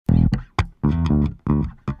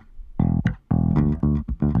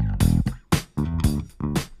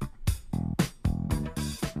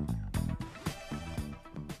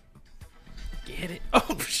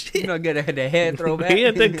You know, get the head throw back. We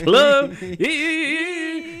at the club. It's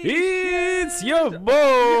your boys.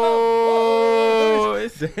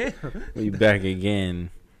 Damn. We back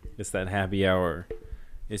again. It's that happy hour.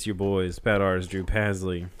 It's your boys, Pat Ars, Drew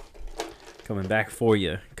Pasley, coming back for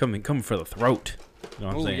you. Coming for the throat. You know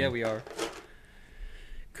what I'm saying? Yeah, we are.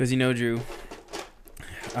 Cause Drew.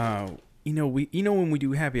 When we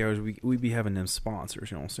do happy hours, we be having them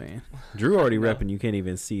sponsors. You know what I'm saying? Drew already repping. You can't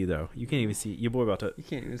even see though. You can't even see. Your boy about to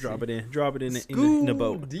drop it in the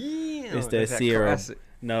boat. Damn. It's that Sierra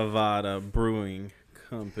Nevada Brewing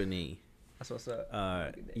Company. That's what's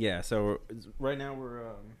up. Yeah. So right now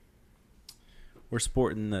we're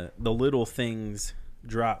sporting the little things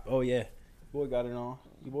drop. Oh yeah, your boy got it on.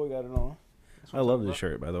 I love this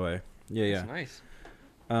shirt, by the way. Yeah. That's nice.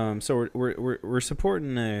 So we're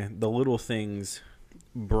supporting the Little Things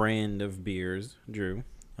brand of beers, Drew,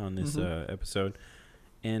 on this episode,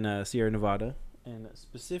 in Sierra Nevada, and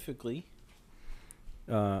specifically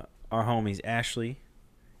our homies Ashley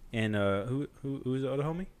and who's the other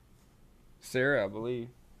homie? Sarah, I believe.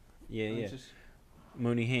 Yeah.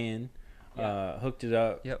 Mooney Hand hooked it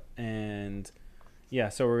up. Yep. And yeah,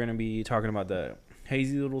 so we're gonna be talking about the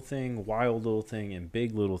hazy little thing, wild little thing, and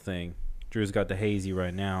big little thing. Drew's got the hazy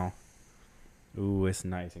right now. Ooh, it's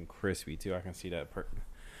nice and crispy too. I can see that.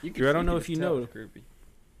 Drew, I don't know if you know.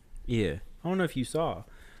 Yeah, I don't know if you saw,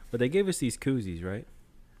 but they gave us these koozies, right?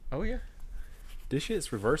 Oh yeah. This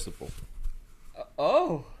shit's reversible.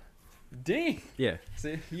 Oh, dang. Yeah.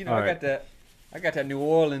 See, All I got that New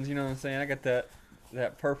Orleans. You know what I'm saying? I got that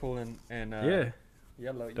purple and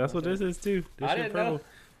yellow. That's what this is too. I didn't know.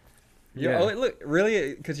 Yeah. Oh, look,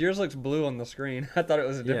 really? Because yours looks blue on the screen. I thought it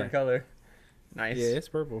was a different color. Nice. Yeah, it's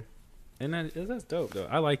purple. And that's dope, though.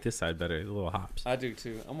 I like this side better, the little hops. I do,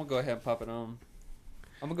 too. I'm going to go ahead and pop it on.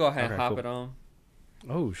 I'm going to go ahead and hop it on.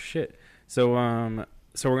 Oh, shit. So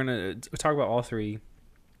we're going to talk about all three.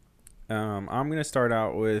 I'm going to start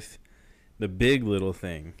out with the big little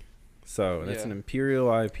thing. So that's an Imperial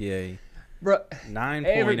IPA. Bro,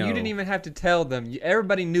 9.0. You didn't even have to tell them.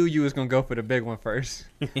 Everybody knew you was going to go for the big one first.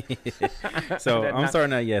 So I'm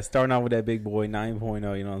starting out with that big boy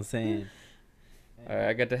 9.0, you know what I'm saying? All right,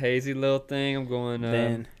 I got the hazy little thing. I'm going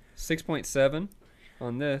 6.7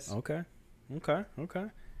 on this. Okay.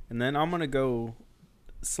 And then I'm going to go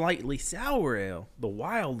slightly sour ale, the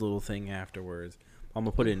wild little thing afterwards. I'm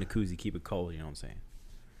going to put it in the koozie, keep it cold, you know what I'm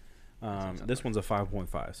saying? This one's a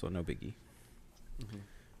 5.5, so no biggie. Mm-hmm.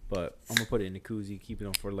 But I'm going to put it in the koozie, keep it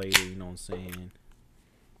on for later, you know what I'm saying?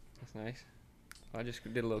 That's nice. I just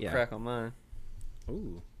did a little crack on mine.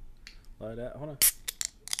 Ooh. Like that. Hold on.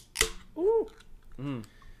 Ooh. You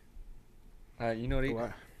know what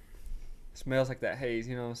it smells like that haze,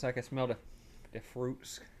 you know, it's like I smell the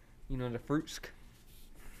fruits, you know, the fruits.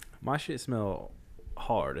 My shit smell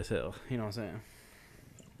hard as hell, you know what I'm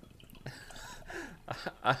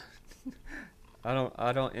saying?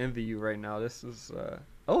 I don't envy you right now. This is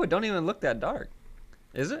it don't even look that dark.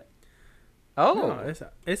 Is it? Oh. No,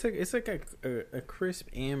 it's like a crisp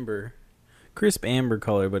amber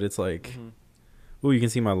color, but it's like ooh, you can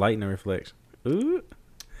see my light in the reflection. Ooh,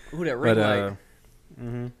 that ring light.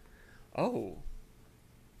 Oh.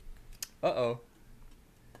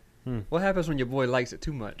 What happens when your boy likes it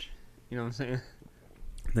too much? You know what I'm saying?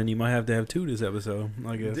 Then you might have to have two this episode,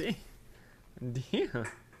 I guess. Damn.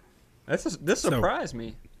 This surprised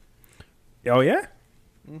me. Oh yeah?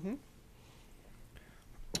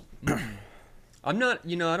 I'm not,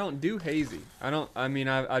 I don't do hazy.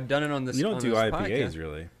 I've done it on this. You don't do IPAs, podcast.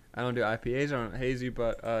 really. I don't do IPAs. I don't hazy,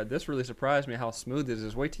 but this really surprised me how smooth this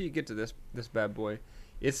is. Wait till you get to this bad boy.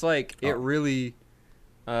 It's like it really,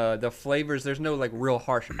 the flavors. There's no like real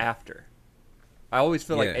harsh after. I always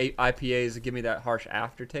feel like IPAs give me that harsh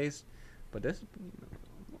aftertaste, but this,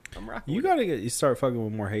 I'm rocking. You gotta start fucking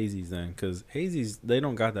with more hazies then, because hazies they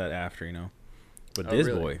don't got that after, you know. But this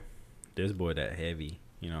boy, that heavy.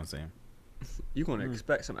 You know what I'm saying? You're gonna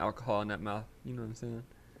expect some alcohol in that mouth. You know what I'm saying?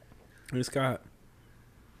 It's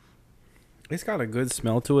got a good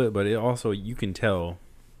smell to it, but it also, you can tell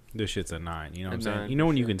this shit's a 9. You know what I'm saying? You know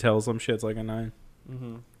when you can tell some shit's like a 9?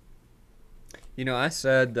 Mm-hmm. I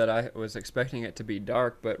said that I was expecting it to be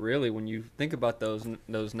dark, but really when you think about those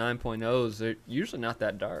 9.0s, they're usually not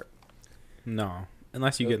that dark. No.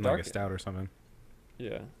 Unless you get like a stout or something.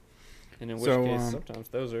 Yeah. And in which case, sometimes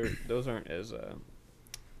those aren't as,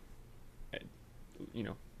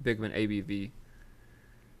 big of an ABV,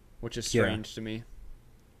 which is strange to me.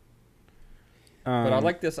 But I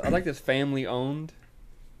like this. I like this family owned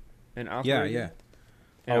and operated. Yeah.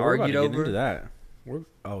 And we're about to argued get over into that. We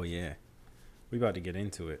about to get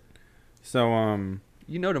into it. So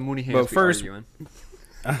the Mooney hands. But first, arguing.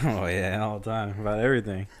 Oh yeah, all the time about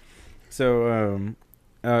everything. So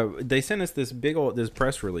they sent us this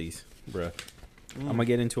press release, bruh. I'm gonna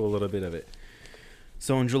get into a little bit of it.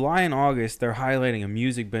 So in July and August, they're highlighting a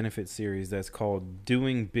music benefit series that's called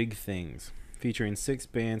 "Doing Big Things," featuring 6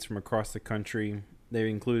 bands from across the country. They've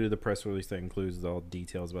included the press release that includes all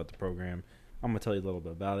details about the program. I'm gonna tell you a little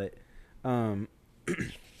bit about it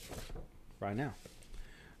right now.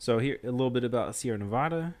 So here, a little bit about Sierra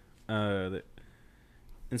Nevada.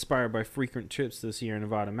 Inspired by frequent trips to the Sierra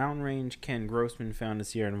Nevada mountain range, Ken Grossman founded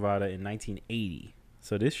Sierra Nevada in 1980.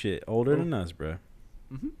 So this shit older than us, bro.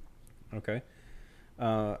 Mm-hmm. Okay.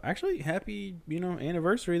 Actually, happy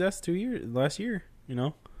anniversary. That's last year.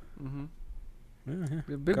 Mm-hmm. Yeah.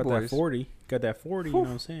 Big got boys. that 40. Got that 40. Whew. You know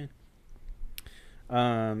what I'm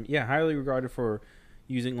saying? Highly regarded for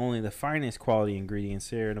using only the finest quality ingredients,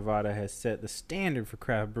 Sierra Nevada has set the standard for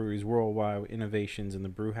craft breweries worldwide with innovations in the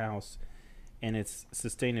brew house and its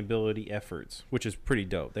sustainability efforts, which is pretty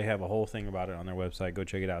dope. They have a whole thing about it on their website. Go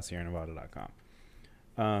check it out,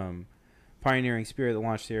 sierranevada.com. Pioneering spirit that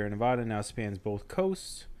launched Sierra Nevada now spans both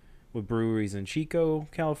coasts with breweries in Chico,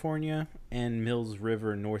 California, and Mills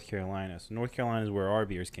River, North Carolina. So North Carolina is where our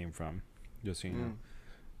beers came from, just so you know.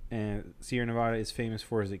 And Sierra Nevada is famous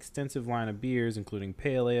for its extensive line of beers, including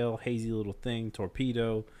Pale Ale, Hazy Little Thing,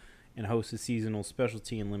 Torpedo, and hosts of seasonal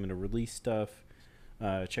specialty and limited release stuff.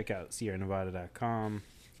 Check out sierranevada.com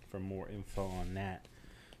for more info on that.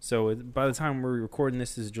 So by the time we're recording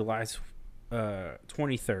this is July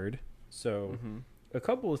 23rd. So a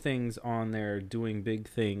couple of things on their Doing Big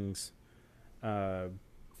Things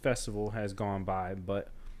festival has gone by, but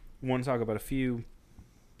I want to talk about a few.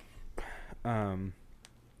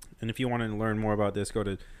 And if you want to learn more about this, go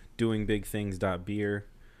to doingbigthings.beer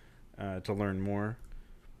to learn more.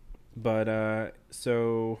 But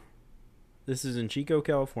so this is in Chico,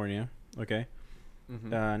 California. Okay.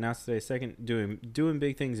 Announced today's second Doing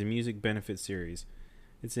Big Things in Music Benefit Series.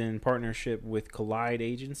 It's in partnership with Collide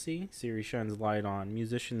Agency. Series shines light on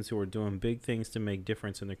musicians who are doing big things to make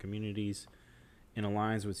difference in their communities and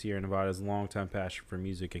aligns with Sierra Nevada's longtime passion for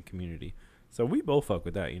music and community. So we both fuck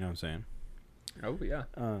with that, you know what I'm saying? Oh, yeah.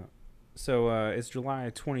 So it's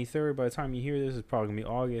July 23rd. By the time you hear this, it's probably going to be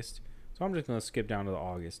August. So I'm just going to skip down to the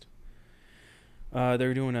August.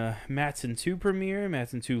 They're doing a Matson 2 premiere,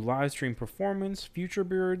 Matson 2 live stream performance, Future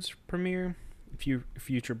Birds premiere,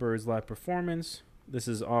 Future Birds live performance. This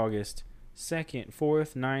is August 2nd,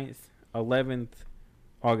 4th, 9th, 11th,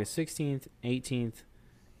 August 16th, 18th,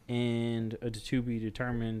 and a to be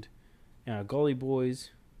determined. Gully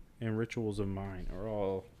Boys and Rituals of Mine are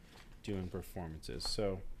all doing performances.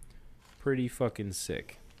 So, pretty fucking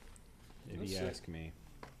sick, if you ask me.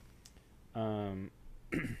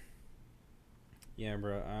 Yeah,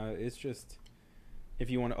 bro. It's just if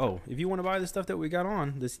you want to buy the stuff that we got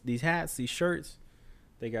on, these hats, these shirts.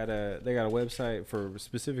 They got a website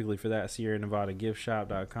specifically for that,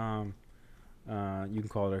 sierranevadagiftshop.com. You can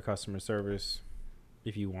call their customer service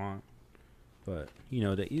if you want, but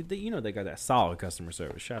they got that solid customer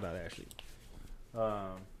service. Shout out Ashley,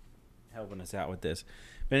 helping us out with this.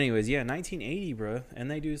 But anyways, 1980, bro,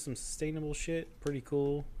 and they do some sustainable shit. Pretty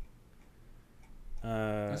cool.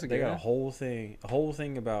 They got a whole thing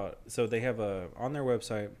about. So they have on their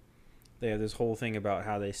website, they have this whole thing about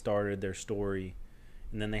how they started their story.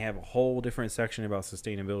 And then they have a whole different section about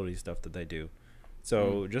sustainability stuff that they do.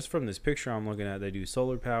 So just from this picture I'm looking at, they do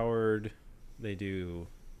solar powered. They do,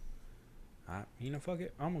 fuck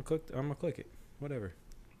it. I'm gonna click it. Whatever.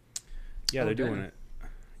 Yeah, they're doing it.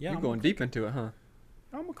 Yeah, you're going deep into it, huh?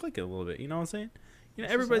 I'm gonna click it a little bit. You know what I'm saying?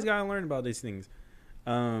 Everybody's got to learn about these things.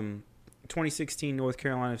 2016 North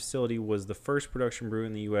Carolina facility was the first production brew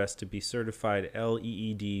in the U.S. to be certified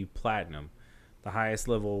LEED Platinum, the highest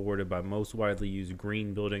level awarded by most widely used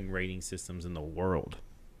green building rating systems in the world.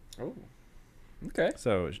 Oh, okay.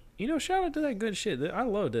 So, shout out to that good shit. I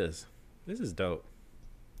love this. This is dope.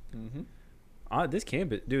 This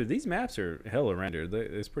campus, dude, these maps are hella rendered.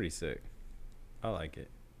 It's pretty sick. I like it.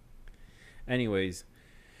 Anyways,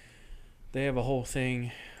 they have a whole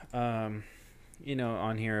thing, on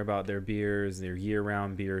here about their beers, their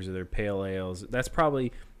year-round beers, or their pale ales.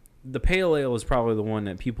 The pale ale is probably the one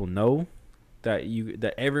that people know.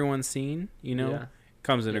 That everyone's seen,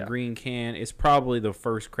 comes in a green can. It's probably the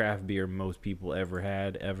first craft beer most people ever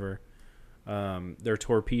had. Their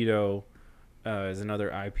Torpedo is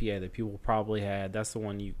another IPA that people probably had. That's the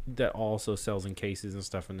one that also sells in cases and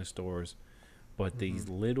stuff in the stores. But these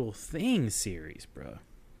Little Things series, bro.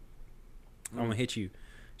 I'm gonna hit you.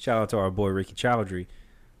 Shout out to our boy Ricky Chowdhury.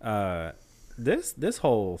 This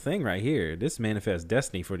whole thing right here, this manifests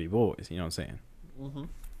destiny for the boys. You know what I'm saying?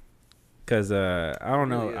 Because I don't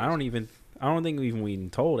know. Really I don't think we even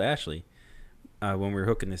told Ashley when we were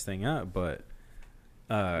hooking this thing up. But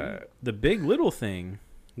the Big Little thing,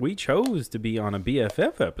 we chose to be on a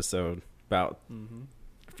BFF episode about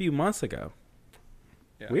a few months ago.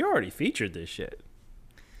 Yeah. We already featured this shit,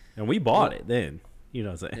 and we bought it then. You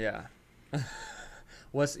know what I'm saying? Yeah.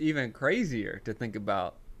 What's even crazier to think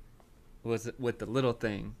about was with the little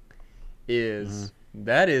thing is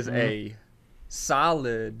that is a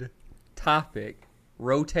solid topic,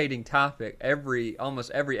 rotating topic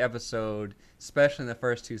almost every episode, especially in the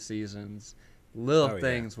first 2 seasons. Little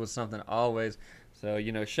things was something always. So,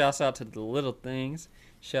 shouts out to the little things.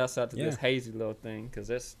 Shouts out to this hazy little thing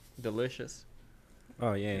because it's delicious.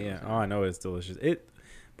 Oh, yeah. Oh, I know it's delicious.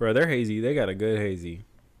 Bro, they're hazy. They got a good hazy.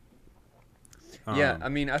 Yeah, I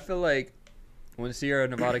mean, I feel like when Sierra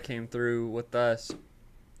Nevada came through with us,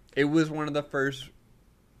 it was one of the first,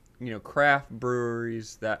 craft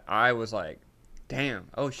breweries that I was like, damn,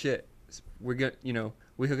 oh shit, we're good,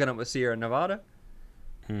 we hooking up with Sierra Nevada.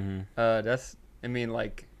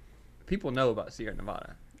 People know about Sierra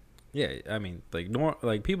Nevada. Yeah, I mean,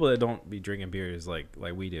 like people that don't be drinking beers like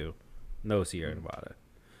we do, know Sierra Nevada.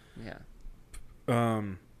 Yeah.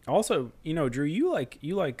 Also, Drew, you like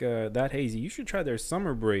that hazy. You should try their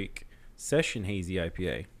summer break session hazy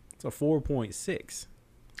IPA. It's a 4.6.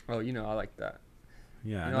 Oh, I like that.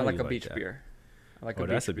 Yeah, I like a beach beer. I like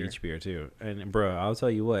that's a beach beer too. And bro, I'll tell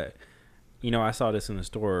you what. I saw this in the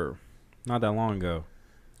store not that long ago.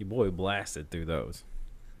 Your boy blasted through those.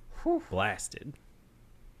 Whew. Blasted.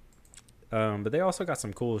 But they also got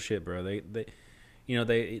some cool shit, bro. They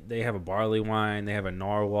have a barley wine. They have a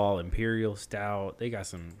narwhal imperial stout. They got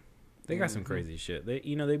some crazy shit. They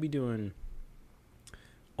be doing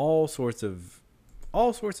all sorts of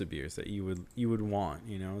beers that you would want.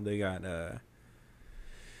 They got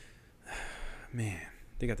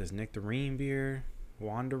they got this nectarine beer,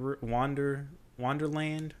 Wonderland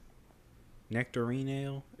nectarine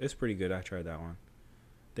ale. It's pretty good. I tried that one.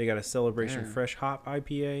 They got a Celebration Fresh Hop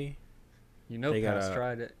IPA. Pat's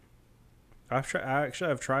tried it. I've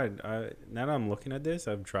tried. Now that I'm looking at this,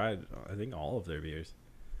 I've tried. I think all of their beers.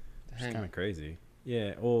 It's kind of crazy.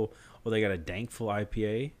 Yeah. Oh, they got a Dankful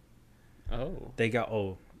IPA. Oh. They got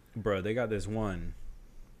they got this one.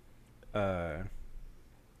 Yeah.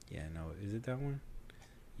 No, is it that one?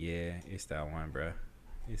 Yeah, it's that one, bro.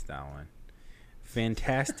 It's that one.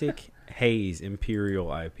 Fantastic Haze Imperial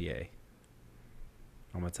IPA.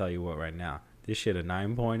 I'm gonna tell you what right now. This shit a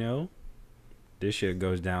 9.0. This shit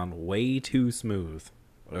goes down way too smooth.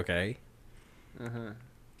 Okay?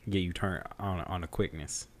 Get you turned on a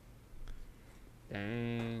quickness.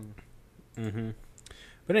 Dang.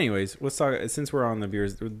 But anyways, let's talk. Since we're on the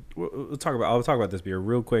beers, I'll talk about this beer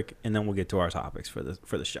real quick, and then we'll get to our topics for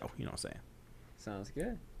the show. You know what I'm saying? Sounds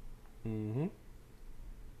good.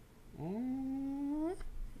 Oh,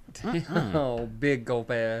 big gulp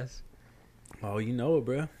ass. Oh, you know it,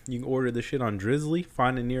 bro. You can order the shit on Drizzly.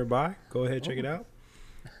 Find it nearby. Go ahead, check it out.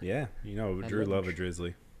 Yeah, Drew love a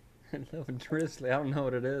Drizzly. I love a Drizzly. I don't know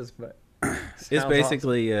what it is, but it's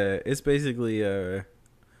basically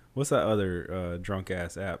what's that other drunk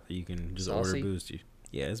ass app that you can just order booze to?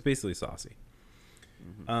 Yeah, it's basically Saucy.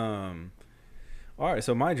 All right,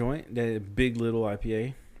 so my joint, the Big Little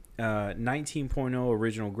IPA, 19.0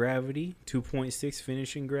 original gravity, 2.6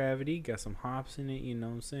 finishing gravity, got some hops in it. You know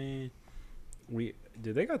what I'm saying?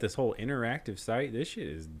 They got this whole interactive site. This shit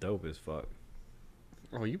is dope as fuck.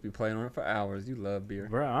 Oh, you be playing on it for hours. You love beer,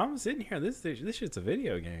 bro. I'm sitting here. This shit's a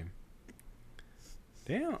video game.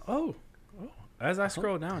 Damn. Oh. As I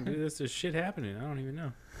scroll down, dude, there's this shit happening. I don't even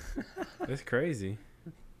know. That's crazy.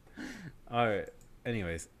 All right.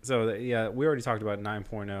 Anyways, so we already talked about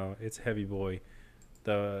 9.0. It's heavy boy.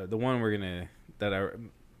 The one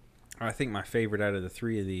I think my favorite out of the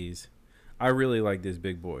 3 of these. I really like this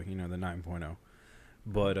big boy, the 9.0.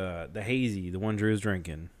 But the hazy, the one Drew's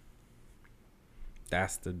drinking,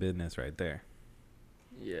 that's the business right there.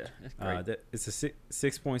 Yeah, it's great. It's a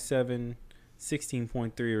 6.7,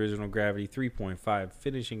 16.3 original gravity, 3.5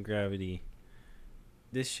 finishing gravity.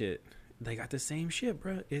 This shit, they got the same shit,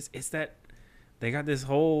 bro. It's that they got this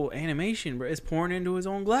whole animation, bro. It's pouring into his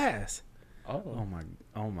own glass. Oh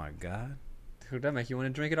my god. Dude, that make you want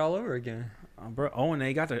to drink it all over again. Bro, and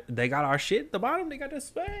they got our shit at the bottom. They got the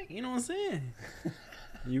spec. You know what I'm saying?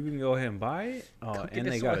 You can go ahead and buy it. Oh, and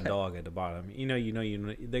they got a dog at the bottom.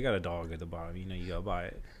 They got a dog at the bottom. You gotta buy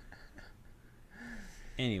it.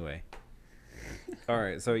 Anyway. All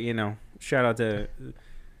right, so shout out to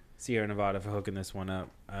Sierra Nevada for hooking this one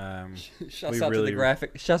up. Shouts out to the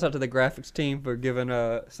graphics team for giving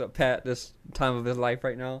Pat this time of his life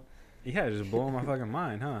right now. Yeah, just blowing my fucking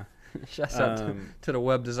mind, huh? Shouts out to the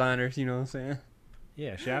web designers. You know what I'm saying?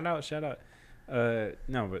 Yeah, shout out.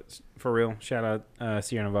 No, but for real, shout out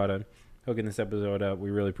Sierra Nevada hooking this episode up.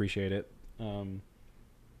 We really appreciate it. I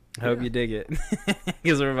hope you dig it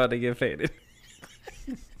because we're about to get faded.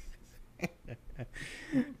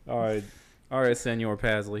 All right, Senor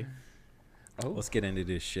Pasley. Oh, let's get into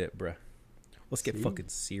this shit, bruh. Let's get fucking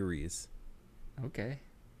serious. Okay.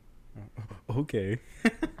 Okay.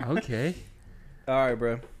 Okay. All right,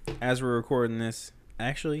 bro. As we're recording this,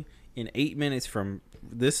 actually, in 8 minutes from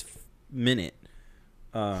this minute,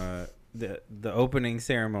 the opening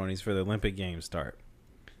ceremonies for the Olympic Games start.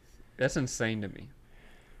 That's insane to me.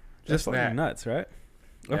 Just fucking nuts, right?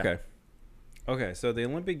 Yeah. Okay. So the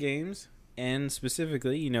Olympic Games, and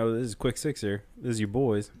specifically, you know, this is Quick Sixer. This is your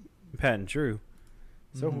boys, Pat and Drew.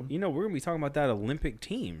 So you know, we're gonna be talking about that Olympic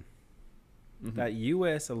team, that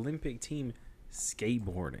U.S. Olympic team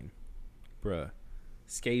skateboarding, bruh.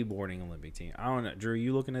 Skateboarding Olympic team. I don't know, Drew.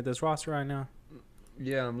 You looking at this roster right now?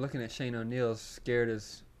 Yeah, I'm looking at Shane O'Neal, scared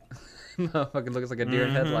as motherfucker looks like a deer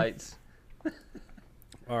in headlights.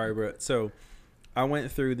 All right, bro. So I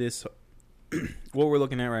went through this. What we're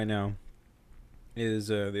looking at right now is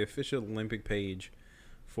the official Olympic page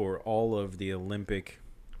for all of the Olympic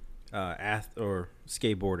or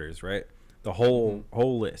skateboarders, right? The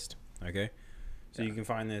whole list. Okay, so you can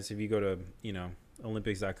find this if you go to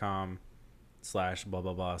Olympics.com/blah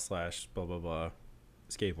blah blah /blah blah blah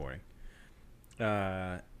skateboarding.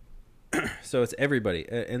 So it's everybody,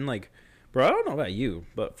 and like, bro, I don't know about you,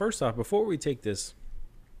 but first off, before we get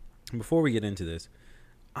into this,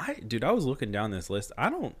 I was looking down this list. I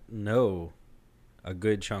don't know a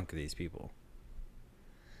good chunk of these people.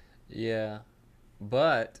 Yeah,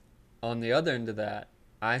 but on the other end of that,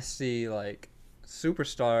 I see like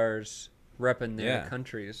superstars repping their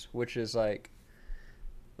countries, which is like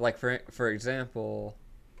for example,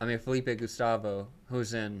 I mean Felipe Gustavo,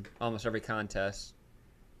 who's in almost every contest,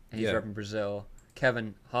 and he's repping Brazil.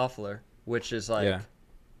 Kevin Hoffler, which is like,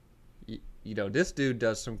 you know, this dude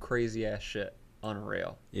does some crazy ass shit on a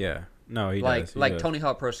rail. Yeah, no, he does. He like does. Tony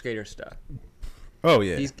Hawk Pro Skater stuff. Oh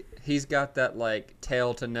yeah, he's got that like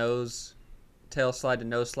tail slide to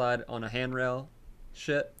nose slide on a handrail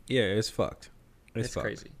shit. Yeah, it's fucked. It's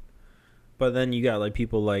crazy. But then you got like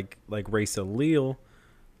people like Raisa Leal,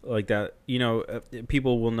 like that. You know,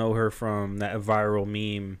 people will know her from that viral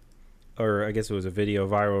meme, or I guess it was a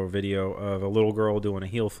viral video of a little girl doing a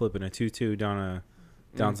heel flip in a tutu down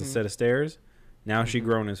a set of stairs. Now she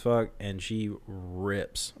grown as fuck and she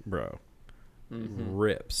rips, bro.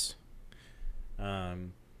 Rips.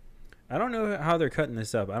 I don't know how they're cutting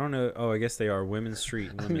this up. I don't know. Oh, I guess they are Women's Street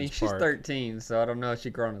and Women's she's Park. 13, so I don't know if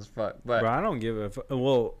she's grown as fuck. But bro, I don't give a fuck.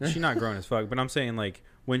 Well, she's not grown as fuck, but I'm saying like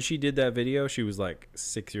when she did that video, she was like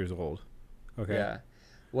 6 years old. Okay. Yeah.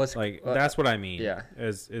 That's what I mean. Yeah.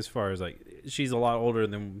 As far as like, she's a lot older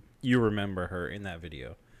than you remember her in that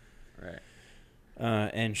video. Right.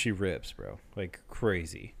 And she rips, bro, like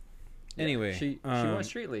crazy. Yeah, anyway, she won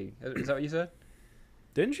Street League. Is that what you said?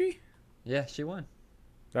 Didn't she? Yeah, she won.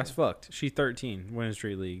 That's fucked. She's 13, winning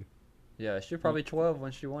Street League. Yeah, she was probably 12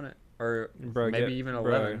 when she won it, or maybe even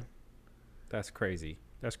 11. Bro, that's crazy.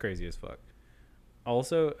 That's crazy as fuck.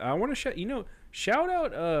 Also, I want to shout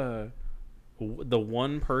out the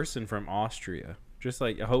one person from Austria. Just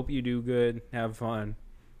like, I hope you do good, have fun.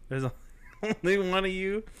 There's only one of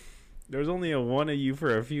you. There's only one of you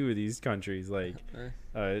for a few of these countries, like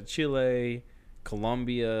Chile,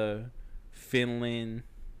 Colombia, Finland.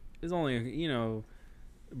 There's only,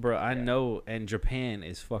 bro. I know, and Japan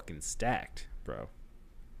is fucking stacked, bro.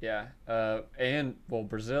 Yeah, and well,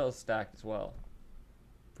 Brazil is stacked as well.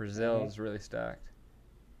 Brazil is really stacked.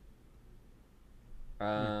 You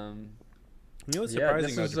know what's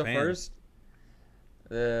surprising about Japan?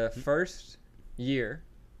 The first year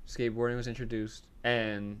skateboarding was introduced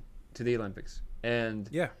and to the Olympics, and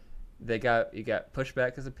you got pushed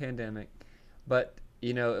back because of the pandemic, but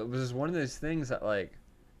it was one of those things that, like,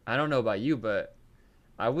 I don't know about you, but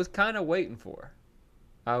I was kind of waiting for.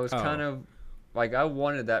 I was kind of like, I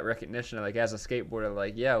wanted that recognition, like, as a skateboarder,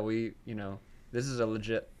 like, this is a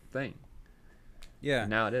legit thing. Yeah, and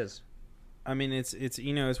now it is. I mean, it's it's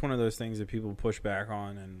one of those things that people push back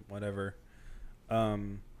on and whatever.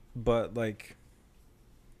 But like,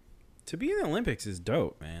 to be in the Olympics is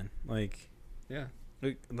dope, man. Like, yeah,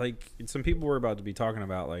 like some people were about to be talking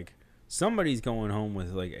about, like, somebody's going home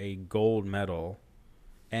with like a gold medal,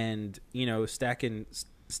 and stacking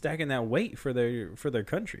that weight for their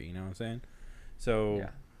country. You know what I'm saying? So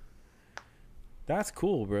that's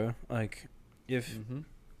cool, bro. Like, if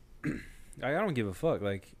I don't give a fuck.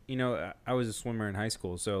 Like, I was a swimmer in high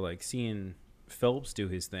school, so like seeing Phelps do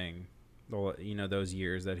his thing. You know, those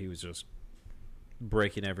years that he was just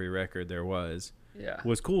breaking every record there was. Yeah.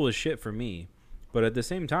 Was cool as shit for me. But at the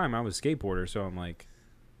same time, I was a skateboarder, so I'm like,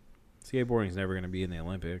 skateboarding's never going to be in the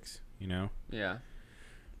Olympics, you know? Yeah.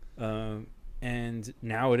 And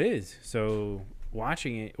now it is. So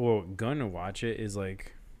watching it, or gonna watch it, is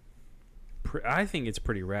like, I think it's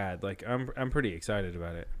pretty rad. Like, I'm pretty excited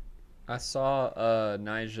about it. I saw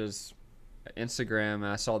Nija's Instagram, and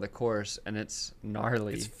I saw the course, and it's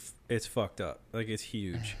gnarly. It's fucked up. Like, it's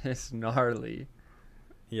huge. It's gnarly.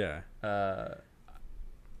 Yeah.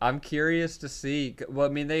 I'm curious to see. Well, I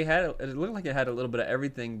mean, it looked like it had a little bit of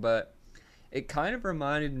everything, but it kind of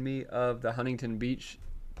reminded me of the Huntington Beach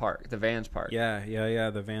park, the Vans park. Yeah.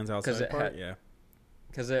 The Vans outside park. Yeah.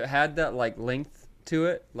 Because it had that like length to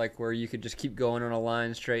it, like where you could just keep going on a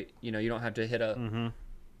line straight. You know, you don't have to hit a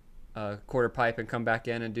quarter pipe and come back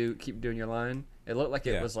in and keep doing your line. It looked like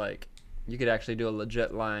it was like you could actually do a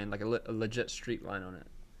legit line, like a legit street line on it.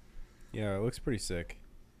 Yeah, it looks pretty sick.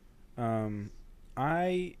 All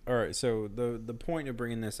right. So the point of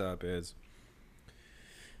bringing this up is,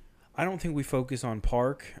 I don't think we focus on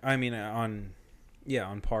park. I mean, on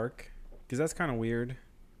park, because that's kind of weird.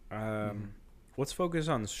 Let's focus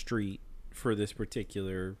on the street for this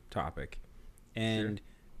particular topic, and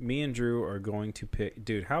me and Drew are going to pick.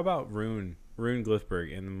 Dude, how about Rune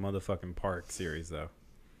Glifberg in the motherfucking park series though?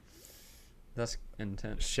 That's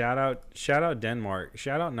intense. Shout out Denmark.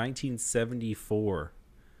 Shout out 1974.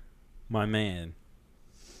 My man.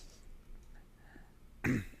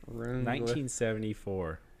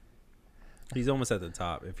 1974. He's almost at the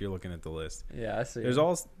top if you're looking at the list. Yeah, I see. There's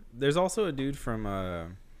also a dude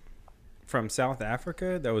from South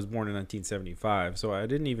Africa that was born in 1975. So I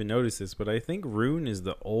didn't even notice this, but I think Rune is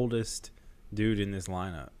the oldest dude in this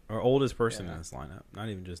lineup, or oldest person in this lineup. Not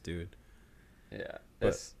even just dude. Yeah,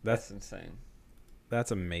 that's insane.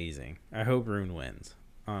 That's amazing. I hope Rune wins.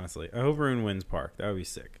 Honestly, I hope Rune wins park. That would be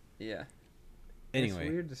sick. Yeah. Anyway, it's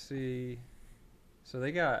weird to see. So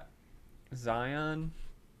they got Zion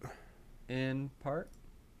in park.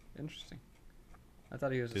 Interesting. I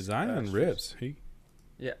thought he was. Zion rips.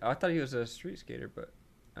 Yeah, I thought he was a street skater, but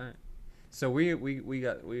all right. So we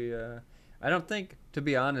I don't think, to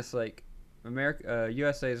be honest, like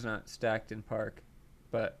USA is not stacked in park,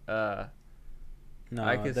 but no,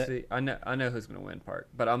 I could see. I know who's gonna win park,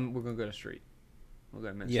 but we're gonna go to street. We'll go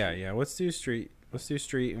to men's street. Yeah. Let's do street,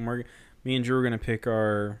 and me and Drew are gonna pick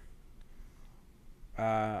our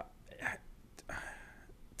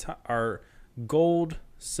gold,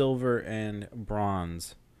 silver, and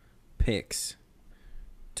bronze picks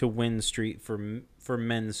to win street for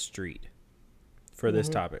men's street for this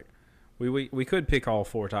topic. We could pick all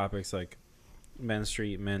four topics, like men's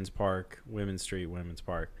street, men's park, women's street, women's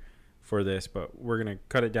park for this, but we're gonna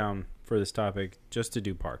cut it down for this topic just to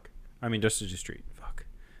do park. I mean, just to do street. Fuck,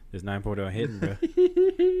 there's 9.0 hitting, bro.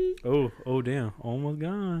 oh damn, almost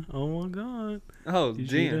gone. Oh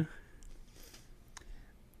damn.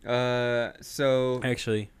 So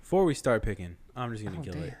actually, before we start picking, I'm just gonna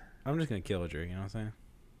kill it. I'm just gonna kill it, Drew. You know what I'm saying?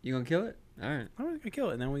 You gonna kill it? All right. I'm just gonna kill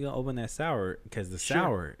it, and then we gonna open that sour, because the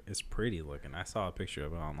sour is pretty looking. I saw a picture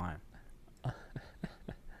of it online.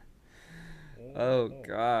 Oh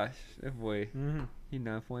gosh, that boy, he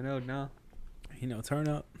 9.0 now. Turn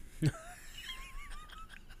up.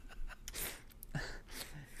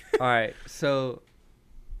 All right, so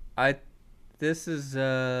this is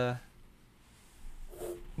that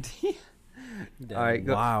all right,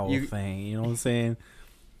 wow thing, you know what I'm saying?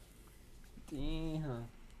 Damn.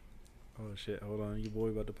 Oh shit, hold on, your boy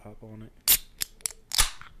about to pop on it.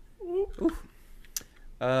 Oof.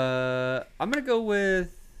 I'm gonna go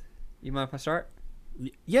with. You mind if I start?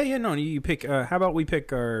 Yeah. No, you pick. How about we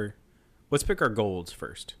pick our? Let's pick our golds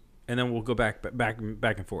first, and then we'll go back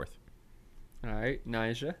and forth. All right,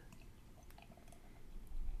 Nija.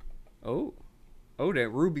 Oh, that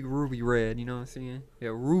ruby red. You know what I'm saying? Yeah,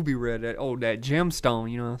 ruby red. That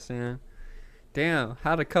gemstone. You know what I'm saying? Damn,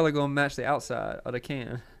 how the color gonna match the outside of the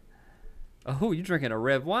can? Oh, you drinking a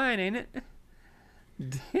red wine, ain't it?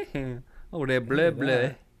 Damn. Oh, that blood.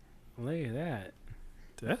 Look at that.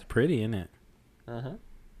 That's pretty, isn't it? Uh-huh.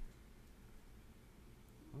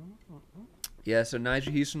 Yeah, so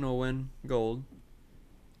Nigel Houston will win gold.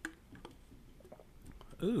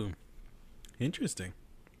 Ooh. Interesting.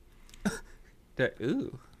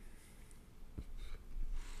 Ooh.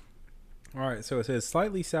 All right, so it says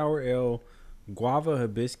slightly sour ale, guava,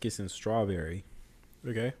 hibiscus, and strawberry.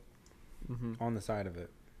 Okay. On the side of it.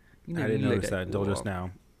 I didn't notice that until just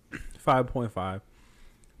now. 5.5.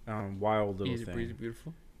 Wild little Easy thing. breezy,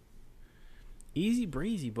 beautiful. Easy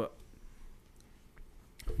breezy, but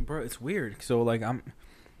Bro, it's weird. So like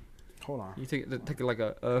hold on. You take it like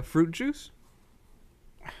a fruit juice.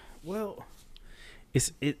 Well,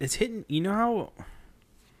 it's hitting. You know how?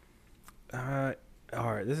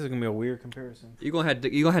 All right, this is gonna be a weird comparison. You're gonna have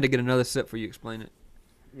to get another sip for you explain it.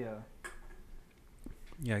 Yeah.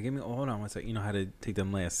 Yeah, give me. Hold on one sec. You know how to take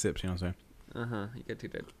them last sips. You know what I'm saying? You gotta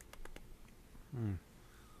take that. Mm.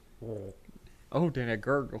 Oh, damn, that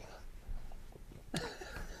gurgle.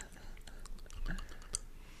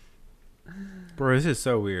 Bro, this is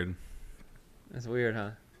so weird. That's weird,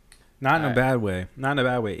 huh? Not in a bad way. Not in a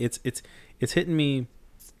bad way. It's hitting me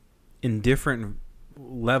in different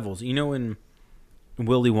levels. You know, in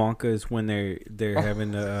Willy Wonka's when they're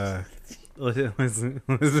having listen.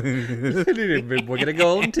 We're gonna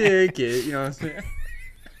go and take it. You know what I'm saying?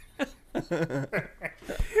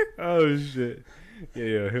 Oh shit!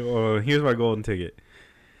 Yeah. Here's my golden ticket.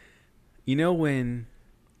 You know when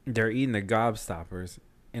they're eating the gobstoppers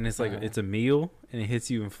and it's like it's a meal and it hits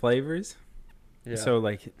you in flavors. Yeah. So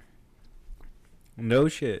like, no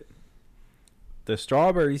shit. The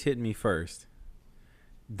strawberries hit me first,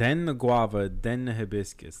 then the guava, then the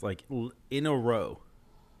hibiscus, like in a row.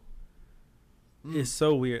 It's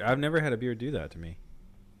so weird. I've never had a beer do that to me.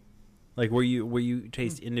 Like where you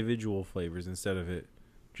taste individual flavors instead of it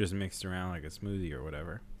just mixed around like a smoothie or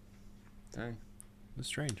whatever. Dang. It's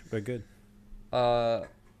strange, but good. I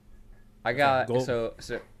got so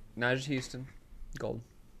Nigel Houston, gold.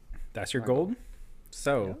 That's your gold?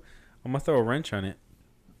 So yeah. I'm gonna throw a wrench on it.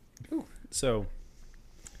 Ooh. So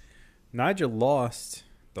Nigel lost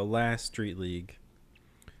the last Street League.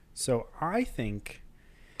 So I think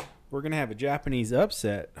we're gonna have a Japanese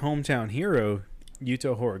upset. Hometown hero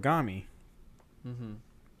Yuto Horigami. Mm-hmm.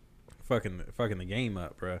 Fucking the game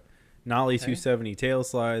up, bro. Nollie 270 tail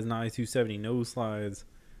slides, Nollie 270 nose slides.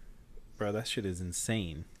 Bro, that shit is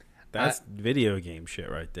insane. That's video game shit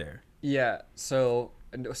right there. Yeah, so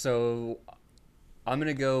I'm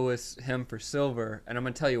gonna go with him for silver, and I'm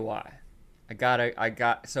gonna tell you why.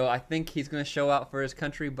 So I think he's gonna show out for his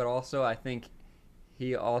country, but also I think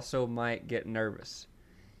he also might get nervous.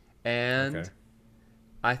 And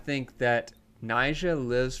I think that Nyjah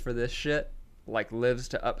lives for this shit, like lives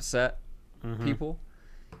to upset people.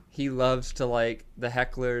 He loves to like the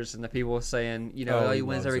hecklers and the people saying, you know, he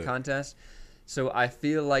wins every contest. So I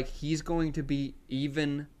feel like he's going to be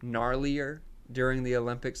even gnarlier during the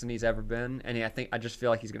Olympics than he's ever been, and I just feel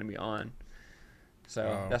like he's going to be on.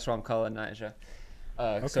 So that's why I'm calling Nyjah.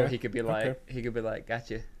 So he could be like,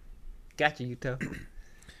 gotcha, Yuto.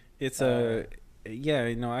 It's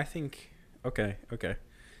I think okay.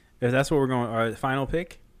 If that's what we're going, final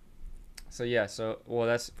pick. So yeah,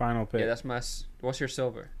 that's final pick. Yeah, that's my. What's your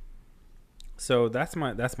silver? So that's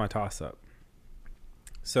my toss up.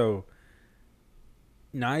 So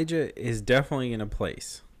Nyjah is definitely in a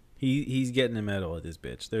place. He's getting a medal at this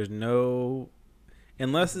bitch. There's no,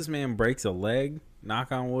 unless this man breaks a leg,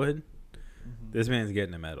 knock on wood, this man's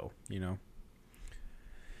getting a medal. You know.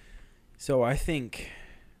 So I think,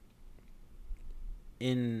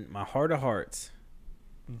 in my heart of hearts,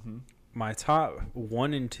 my top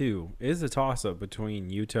 1 and 2 is a toss up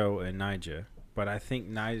between Yuto and Nyjah, but I think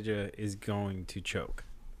Nyjah is going to choke.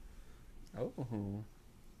 Oh.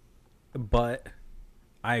 But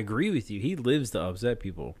I agree with you. He lives to upset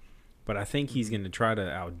people, but I think he's going to try to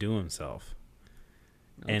outdo himself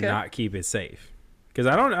and not keep it safe. Because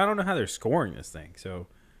I don't know how they're scoring this thing, so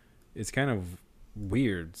it's kind of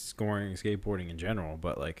weird scoring skateboarding in general.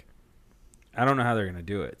 But like, I don't know how they're going to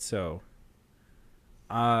do it. So,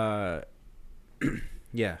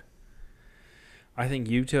 yeah, I think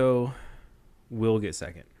Yuto will get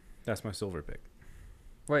second. That's my silver pick.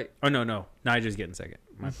 Wait. Oh no, Nyjah's getting second.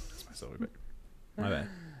 That's my silver pick. My bad.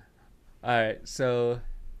 All right, so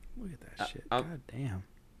look at that shit. God damn.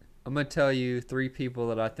 I'm gonna tell you 3 people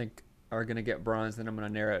that I think are gonna get bronze, then I'm gonna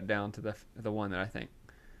narrow it down to the one that I think.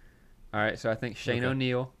 All right, so I think Shane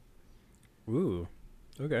O'Neill. Ooh.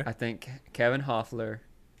 Okay. I think Kevin Hoffler.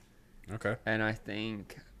 Okay. And I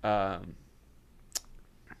think where's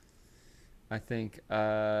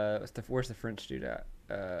the French dude at?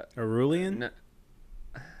 Aurelian? No.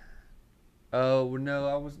 Oh no,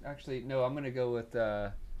 I'm gonna go with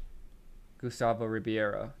Gustavo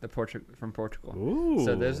Ribeiro, from Portugal. Ooh.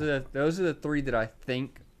 So those are the 3 that I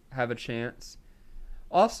think have a chance.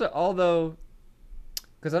 Also, although,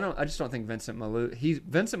 because I just don't think Vincent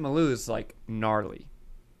Malou is like gnarly,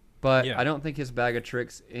 but I don't think his bag of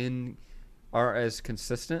tricks are as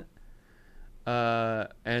consistent.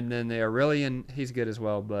 And then the Aurelian, he's good as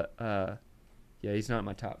well, but yeah, he's not in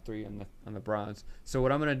my top 3 on the bronze. So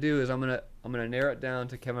what I'm gonna do is I'm gonna narrow it down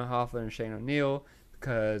to Kevin Hoffler and Shane O'Neill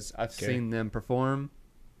because I've seen them perform,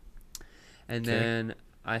 And Okay. then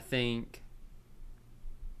I think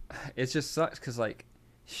it just sucks because like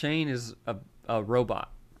Shane is a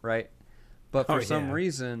robot, right? But Oh, for some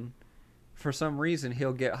reason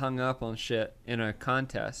he'll get hung up on shit in a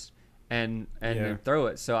contest and then throw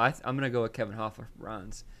it. So I'm gonna go with Kevin Hoffler for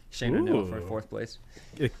bronze. Shane O'Neill for fourth place.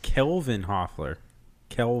 Kelvin Hoffler.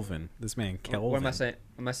 Kelvin. This man, Kelvin. What am I saying?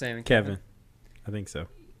 Am I saying Kevin? I think so.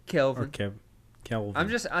 Kelvin. Or Kelvin. I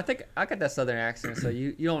think I got that southern accent, so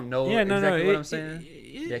you don't know yeah, exactly what I'm it, saying.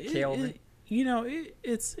 It, Yeah, Kelvin.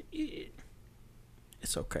 It's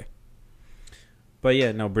okay. But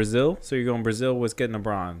yeah, no, Brazil. So you're going Brazil was getting a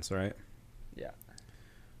bronze, right? Yeah.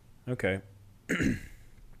 Okay.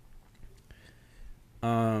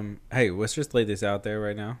 Hey, let's just lay this out there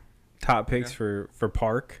right now. Top picks for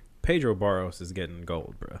Park. Pedro Barros is getting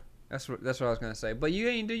gold, bro. That's what I was gonna say. But you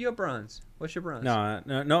ain't do your bronze. What's your bronze?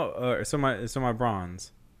 No. So my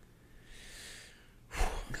bronze.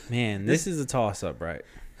 Man, this is a toss up, right?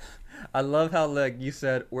 I love how like you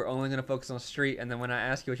said we're only gonna focus on street, and then when I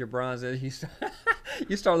ask you what your bronze is,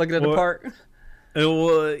 you start looking at the park.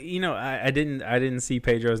 Well, I didn't see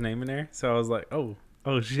Pedro's name in there, so I was like, oh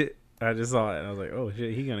shit. I just saw it, and I was like, oh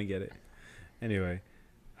shit, he gonna get it. Anyway,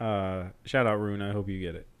 shout out Rune. I hope you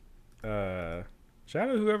get it. Shout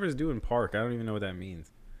out whoever's doing park. I don't even know what that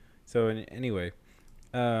means. So anyway,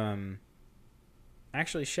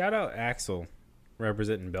 actually, shout out Axel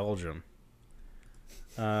representing Belgium.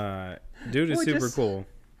 Dude is super cool.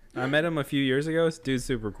 I met him a few years ago. Dude's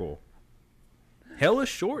super cool. Hella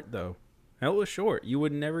short though. Hella short. You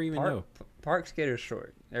would never even know. Park skater's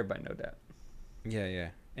short. Everybody know that. Yeah.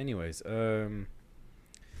 Anyways, bro,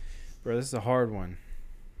 this is a hard one.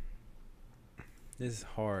 This is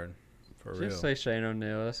hard for real. Just say Shane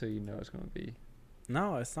O'Neill. That's who you know it's gonna be.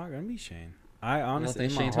 No, it's not gonna be Shane. I honestly you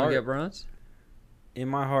don't think Shane's gonna get bronze? In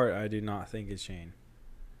my heart, I do not think it's Shane.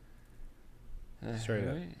 Straight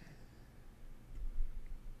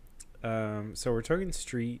up. So we're talking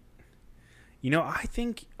street. I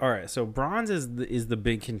think all right. So bronze is the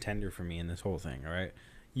big contender for me in this whole thing. All right,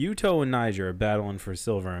 Yuto and Niger are battling for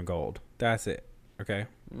silver and gold. That's it. Okay.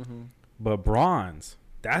 Mm-hmm. But bronze,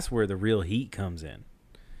 that's where the real heat comes in.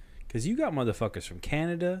 Because you got motherfuckers from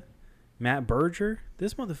Canada, Matt Berger.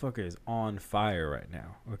 This motherfucker is on fire right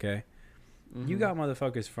now. Okay. Mm-hmm. You got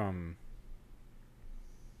motherfuckers from.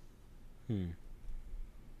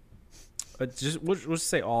 We'll just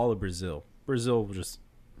say all of Brazil. Brazil will just.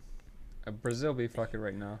 Brazil be fucking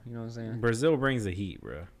right now. You know what I'm saying? Brazil brings the heat,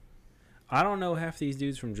 bro. I don't know half these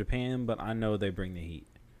dudes from Japan, but I know they bring the heat.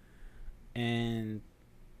 And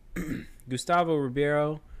Gustavo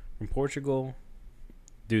Ribeiro from Portugal,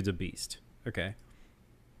 dude's a beast. Okay.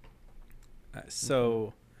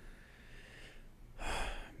 So,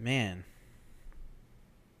 man,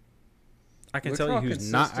 I can tell you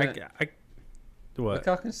who's not. What? Look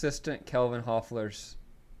how consistent Kelvin Hoffler's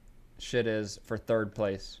shit is for third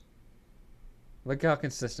place. Look how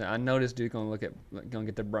consistent. I know this dude gonna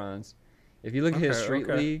get the bronze. If you look at his street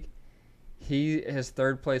league, he is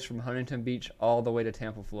third place from Huntington Beach all the way to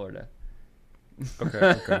Tampa, Florida.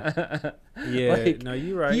 Okay. Yeah, no,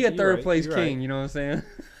 you're right. He a third place king. You know what I'm saying?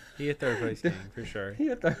 He a third place king for sure.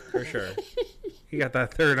 For sure. He got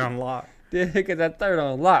that third on lock. Did get that third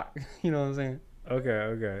on lock. You know what I'm saying?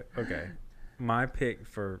 Okay. My pick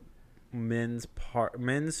for men's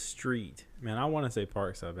street. Man, I want to say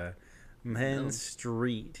park so bad. Men's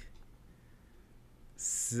street.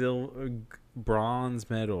 Bronze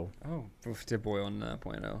medal. Oh, your boy on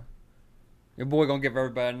 9.0. Your boy gonna give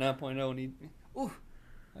everybody a 9.0 and he. Ooh.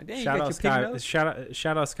 Like, dang, shout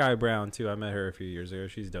out Sky Brown too. I met her a few years ago.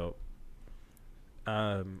 She's dope.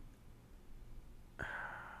 Bro,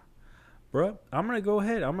 I'm gonna go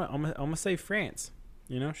ahead. I'm gonna say France.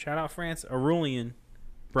 Shout out France. Aurelian,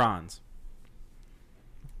 bronze.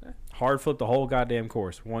 Okay. Hard flip the whole goddamn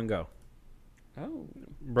course. One go. Oh.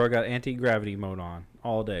 Bro got anti-gravity mode on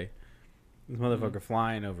all day. This motherfucker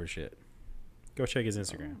flying over shit. Go check his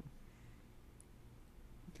Instagram.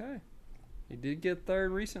 Oh. Okay. He did get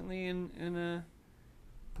third recently in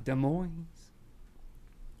Des Moines.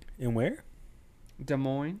 In where? Des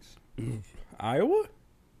Moines. Iowa?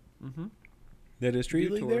 Mm-hmm. That is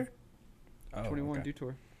street league there? 21 okay.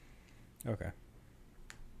 Dutour. Okay.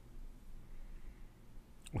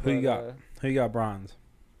 Who you got? Who you got bronze?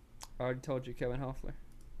 I already told you Kevin Hoffler.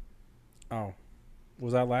 Oh.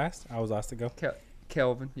 Was I last? I was last to go?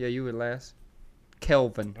 Kelvin. Yeah, you were last.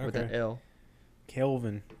 Kelvin with an L.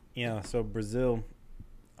 Kelvin. Yeah, so Brazil.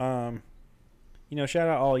 Shout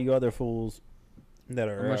out all you other fools that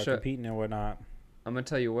are competing and whatnot. I'm going to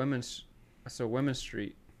tell you women's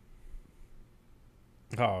street.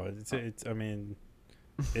 Oh, it's I mean,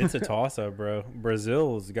 It's a toss up, bro.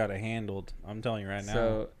 Brazil's got it handled. I'm telling you right now.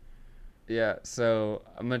 So, yeah. So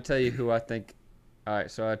I'm gonna tell you who I think. All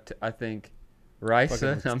right. So I think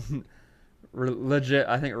Risa. I'm legit.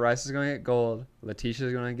 I think Rice is gonna get gold.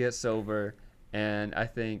 Letitia's gonna get silver, and I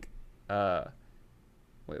think.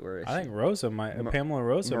 Wait, where is she? I think Rosa might. Pamela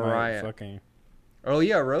Rosa Mariah. might fucking. Oh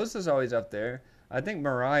yeah, Rosa's always up there. I think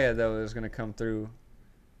Mariah though is gonna come through.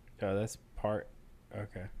 Oh, that's part.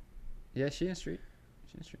 Okay. Yeah, she in street.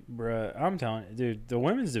 Bruh, I'm telling you, dude, the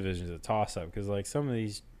women's division is a toss up because like some of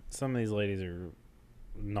these ladies are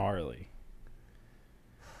gnarly.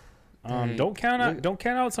 Dang. Don't count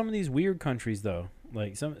out some of these weird countries though.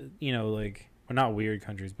 Like some, like well, not weird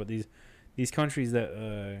countries, but these countries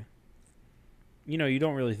that you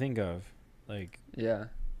don't really think of, like Yeah.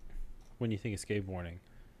 when you think of skateboarding.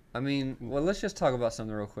 I mean, well, let's just talk about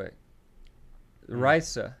something real quick.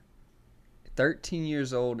 Risa, 13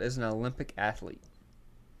 years old, is an Olympic athlete.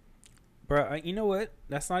 Bro, you know what?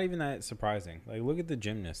 That's not even that surprising. Like, look at the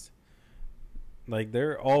gymnasts. Like,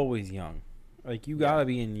 they're always young. Like, you gotta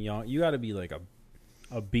be young. You gotta be like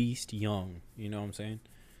a beast young. You know what I'm saying?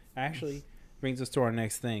 Actually, brings us to our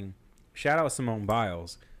next thing. Shout out Simone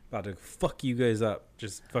Biles. About to fuck you guys up.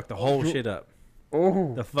 Just fuck the whole shit up.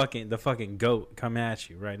 Oh, The fucking goat coming at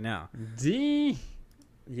you right now. D.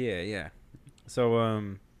 Yeah.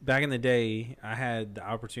 So, back in the day, I had the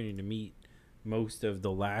opportunity to meet most of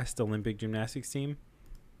the last Olympic gymnastics team.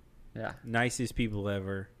 Yeah. Nicest people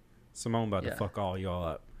ever. Simone about to fuck all y'all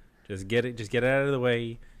up. Just get it out of the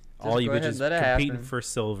way. All you bitches competing for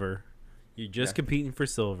silver. You're just competing for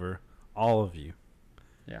silver. All of you.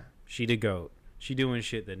 Yeah. She the GOAT. She doing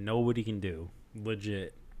shit that nobody can do.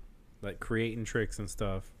 Legit. Like creating tricks and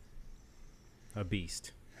stuff. A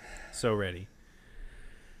beast. So ready.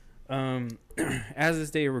 As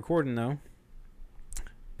this day of recording though,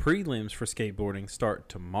 prelims for skateboarding start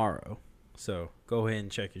tomorrow. So go ahead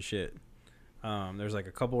and check your shit. There's like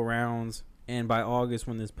a couple rounds, and by August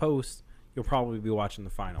when this posts, you'll probably be watching the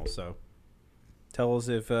finals. So tell us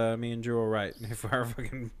if me and Drew are right. If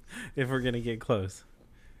we're gonna get close.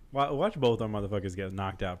 Watch both our motherfuckers get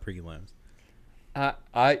knocked out prelims.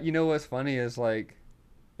 You know what's funny is like,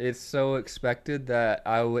 it's so expected that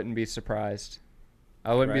I wouldn't be surprised.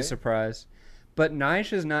 I wouldn't be surprised. But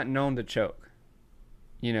Nish is not known to choke.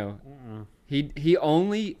 You know, he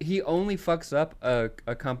only fucks up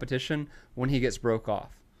a competition when he gets broke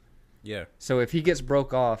off. Yeah. So if he gets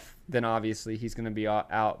broke off, then obviously he's gonna be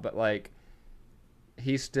out. But like,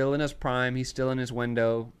 he's still in his prime. He's still in his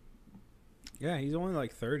window. Yeah, he's only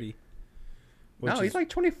like 30. No, he's like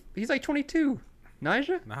 20. He's like 22.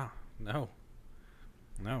 Nija? No.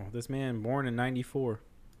 This man born in 94.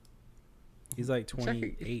 He's like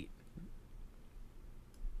 28.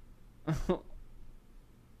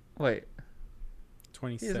 Wait.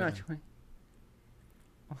 27. He's not 20.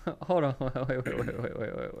 Hold on.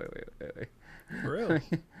 Wait. For real?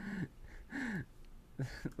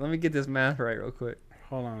 Let me get this math right real quick.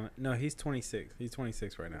 Hold on. No, he's 26. He's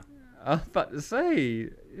 26 right now. I was about to say,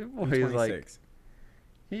 boy, he's like,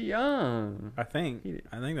 he young. I think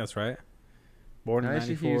that's right. Born in Nice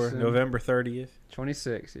 94, Houston. November 30th.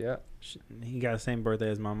 26, yeah. He got the same birthday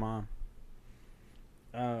as my mom.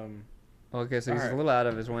 Okay, so he's a little out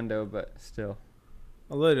of his window, but still.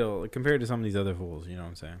 A little, compared to some of these other fools, you know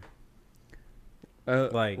what I'm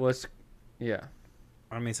saying? Yeah.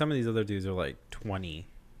 I mean, some of these other dudes are like 20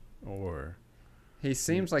 or... He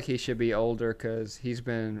seems like he should be older because he's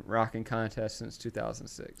been rocking contests since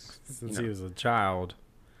 2006. Since he was a child.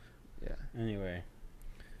 Yeah. Anyway.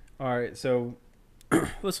 All right, so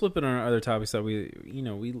let's flip it on our other topics that we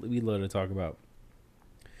love to talk about.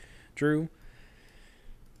 Drew,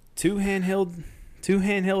 two handheld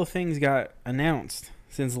things got announced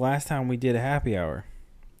since last time we did a happy hour.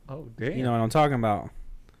 Oh, damn. You know what I'm talking about?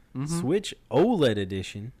 Mm-hmm. Switch OLED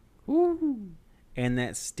edition. Woo. And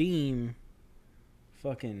that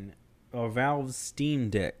Valve's Steam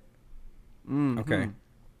Deck. Mm-hmm.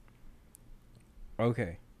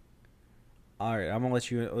 Okay. All right, I'm gonna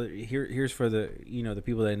let you. Here's for the the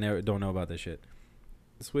people that don't know about this shit.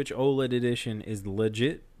 The Switch OLED edition is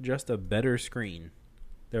legit just a better screen.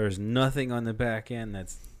 There's nothing on the back end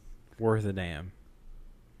that's worth a damn.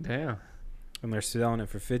 Damn. And they're selling it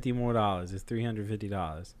for $50 more. It's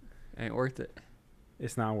 $350. Ain't worth it.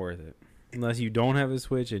 It's not worth it unless you don't have a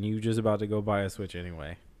Switch and you just about to go buy a Switch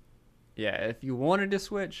anyway. Yeah, if you wanted to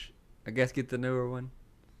switch, I guess get the newer one.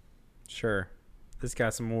 Sure. This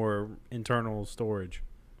got some more internal storage.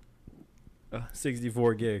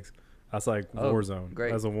 64 gigs. That's like Warzone.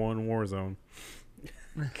 Great. That's a one Warzone.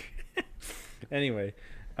 Anyway,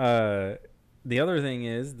 the other thing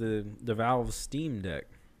is the Valve Steam Deck,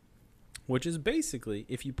 which is basically,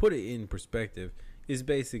 if you put it in perspective, is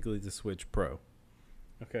basically the Switch Pro.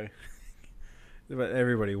 Okay. But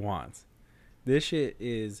everybody wants. This shit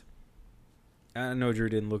is, I know Drew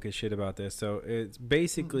didn't look at shit about this, so it's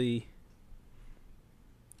basically,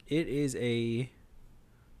 it is a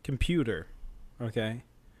computer, okay?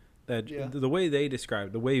 That the way they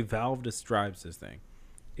describe, the way Valve describes this thing,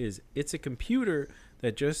 is it's a computer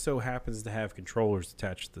that just so happens to have controllers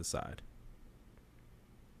attached to the side.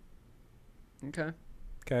 Okay.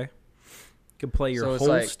 Okay. You can play your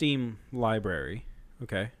whole Steam library,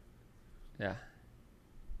 okay? Yeah.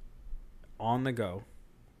 On the go.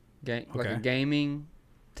 Like a gaming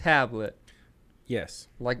tablet. Yes.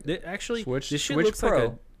 Like actually, Switch, this shit Switch looks Pro.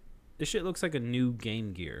 like this shit looks like a new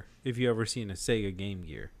Game Gear. If you ever seen a Sega Game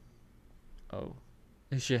Gear. Oh.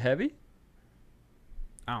 Is shit heavy?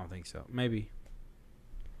 I don't think so. Maybe.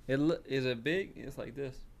 Is it big? It's like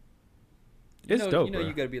this. It's dope, You know, bro.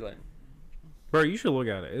 you gotta be like, bro, you should look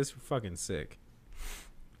at it. It's fucking sick.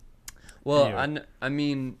 well, Anyway. I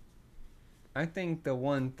mean, I think the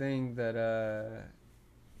one thing that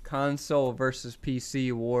console versus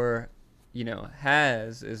PC war,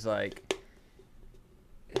 has is like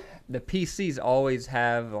the PCs always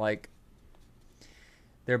have like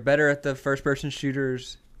they're better at the first person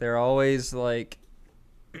shooters. They're always like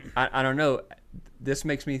I don't know. This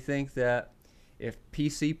makes me think that if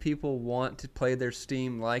PC people want to play their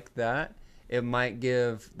Steam like that, it might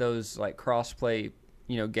give those like cross-play,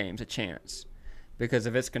 games a chance. Because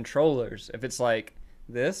if it's controllers, if it's like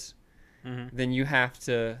this, then you have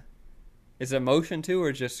to. Is it motion too,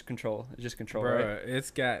 or just control? It's just control, Bro, right?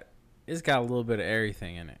 it's got a little bit of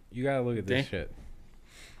everything in it. You gotta look at this shit.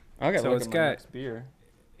 I gotta So look it's at got- my next beer.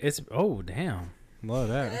 It's damn, love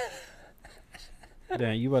that.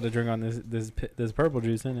 Damn, you about to drink on this purple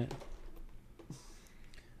juice, isn't it?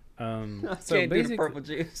 I So can't do the basically, purple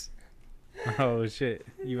juice. oh shit,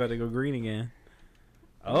 you about to go green again?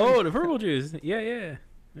 Oh, the purple juice, yeah. There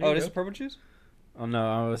Oh, you this go. is purple juice? Oh no,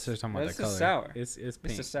 I was just talking about This the is color. sour. It's pink.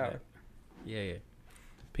 This is sour. Yeah.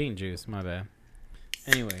 Pink juice, my bad.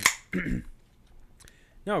 Anyway.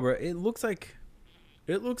 No, bro, it looks like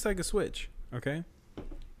a Switch, okay?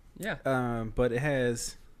 Yeah. But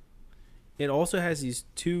it also has these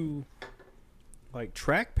two like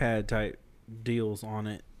trackpad type deals on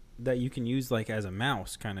it that you can use like as a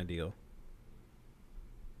mouse kind of deal.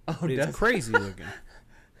 Oh, It's crazy looking.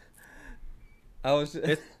 I was.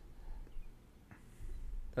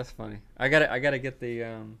 That's funny. I gotta get the.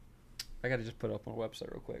 I gotta just put it up on a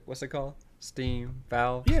website real quick. What's it called? Steam,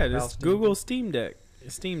 Valve. Yeah, Valve just Steam? Google Steam Deck,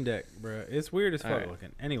 bro. It's weird as fuck Alright.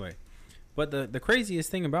 looking. Anyway, but the craziest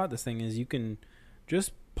thing about this thing is you can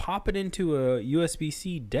just pop it into a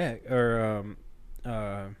USB-C deck or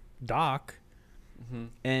dock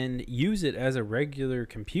and use it as a regular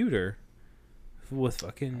computer with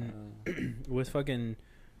fucking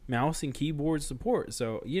mouse and keyboard support.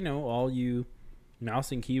 So all you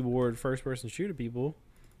mouse and keyboard first person shooter people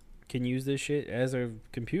can use this shit as a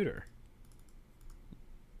computer.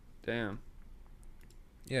 Damn.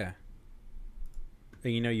 Yeah.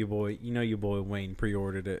 And your boy Wayne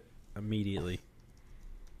pre-ordered it immediately.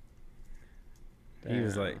 He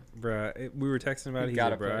was Damn. like, bruh, we were texting about it. He's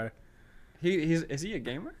gotta like, bruh, Is he a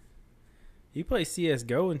gamer? he plays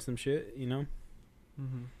CS:GO and some shit,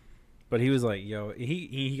 Mm-hmm. But he was like, yo,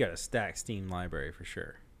 he got a stacked Steam library for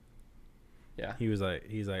sure. Yeah. He's like,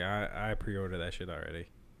 I pre-ordered that shit already.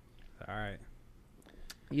 All right.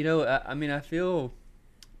 I mean, I feel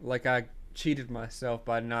like I cheated myself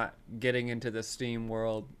by not getting into the Steam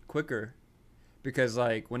world quicker, because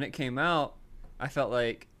like when it came out, I felt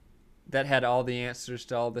like that had all the answers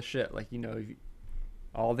to all the shit. Like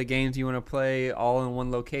all the games you want to play, all in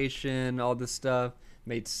one location, all this stuff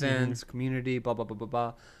made sense. Community, blah blah blah blah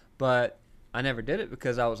blah. But I never did it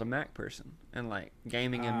because I was a Mac person, and like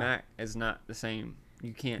gaming and Mac is not the same.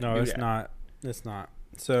 You can't. No, do it's that. not. It's not.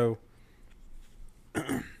 So,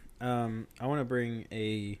 I want to bring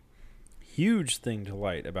a huge thing to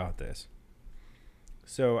light about this.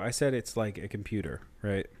 So I said it's like a computer,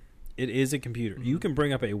 right? It is a computer. You can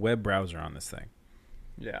bring up a web browser on this thing.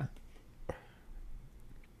 Yeah.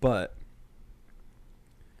 But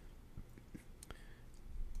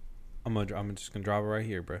I'm just gonna drop it right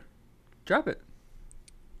here, bro. Drop it.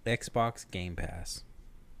 Xbox Game Pass.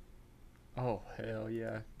 Oh hell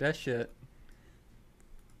yeah, that shit.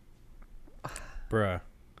 Bruh.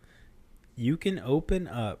 You can open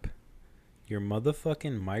up your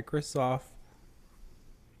motherfucking Microsoft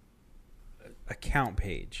account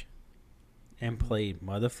page and play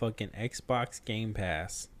motherfucking Xbox Game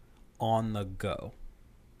Pass on the go.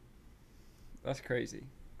 That's crazy.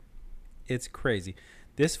 It's crazy.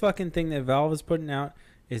 This fucking thing that Valve is putting out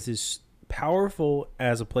is as powerful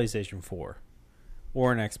as a PlayStation 4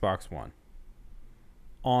 or an Xbox One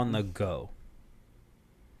on the go.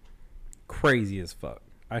 Crazy as fuck.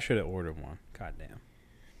 I should have ordered one. God damn.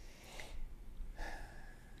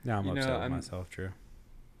 Now I'm upset with myself, Drew.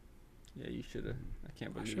 Yeah, you should have. I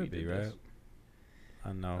can't believe I you should did be, this. right?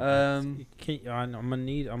 I know. I'm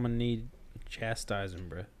gonna need chastising,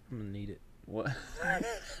 bro. I'm gonna need it. What?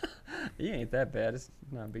 You ain't that bad. It's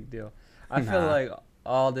not a big deal. I feel like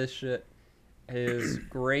all this shit is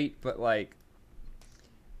great, but like,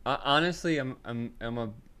 honestly, I'm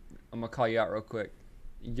gonna call you out real quick.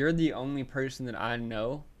 You're the only person that I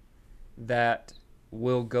know that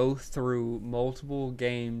will go through multiple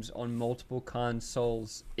games on multiple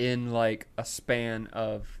consoles in like a span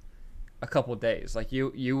of a couple days. Like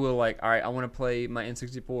you will like, all right, I want to play my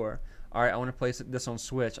N64. All right, I want to play this on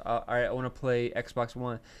Switch. All right, I want to play Xbox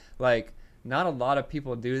One. Like, not a lot of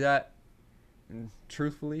people do that.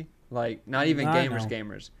 Truthfully, like not even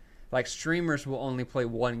gamers. Like streamers will only play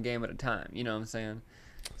one game at a time. You know what I'm saying?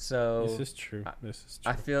 So this is true.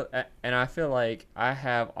 I feel like I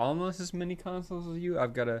have almost as many consoles as you.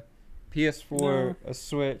 I've got a PS4, a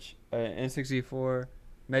Switch, an N64,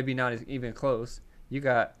 maybe not even close. You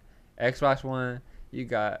got Xbox One, you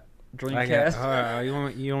got Dreamcast.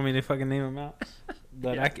 You want me to fucking name them out?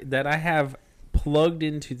 That I have plugged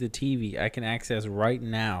into the TV. I can access right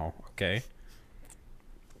now. Okay.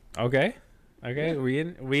 Yeah. We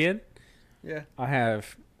in? Yeah. I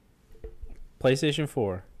have PlayStation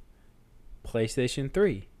 4, PlayStation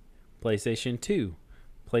 3, PlayStation 2,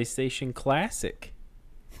 PlayStation Classic,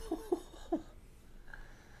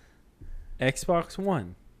 Xbox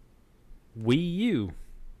One, Wii U,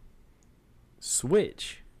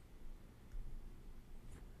 Switch,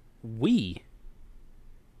 Wii,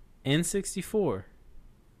 N64.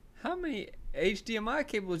 How many HDMI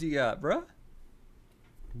cables you got, bro?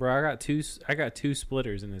 Bro, I got two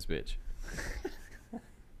splitters in this bitch.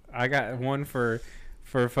 I got one for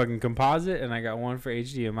fucking composite, and I got one for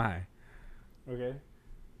HDMI. Okay.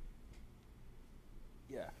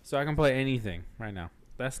 Yeah. So I can play anything right now.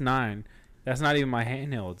 That's 9. That's not even my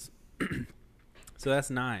handhelds. So that's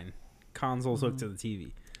 9 consoles hooked to the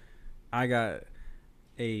TV. I got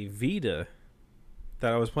a Vita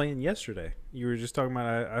that I was playing yesterday. You were just talking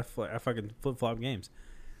about I fucking flip-flop games.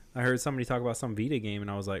 I heard somebody talk about some Vita game,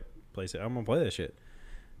 and I was like, I'm gonna play that shit.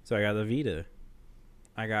 So I got the Vita.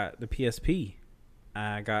 I got the PSP.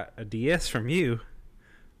 I got a DS from you.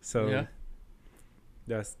 So yeah.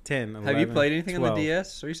 That's 10, 11, Have you played anything 12. on the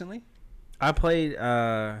DS recently? I played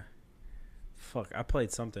I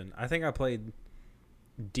played something. I think I played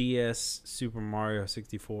DS Super Mario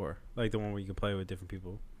 64, like the one where you can play with different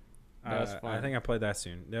people. That's fun. I think I played that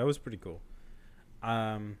soon. That was pretty cool.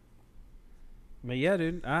 But yeah,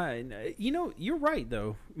 dude, you're right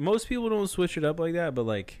though. Most people don't switch it up like that, but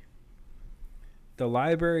like the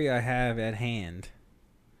library I have at hand,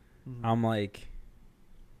 I'm like,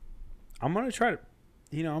 I'm gonna try to,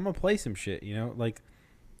 I'm gonna play some shit. Like,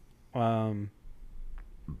 last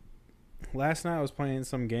night I was playing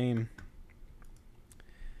some game.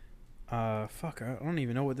 I don't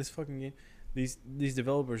even know what this fucking game. These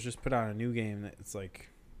developers just put out a new game that it's like.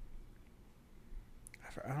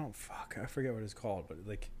 I forget what it's called, but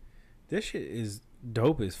like this shit is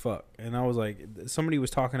dope as fuck. And I was like, somebody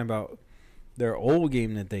was talking about their old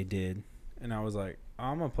game that they did, and I was like,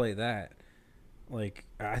 I'm gonna play that. Like,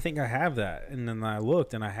 I think I have that. And then I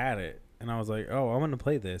looked and I had it, and I was like, oh, I'm gonna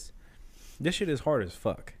play this. This shit is hard as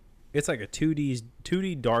fuck. It's like a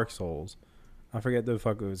 2D Dark Souls. I forget the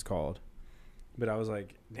fuck it was called, but I was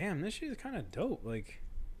like, damn, this shit is kind of dope. Like,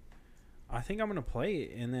 I think I'm gonna play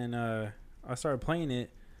it. And then I started playing it,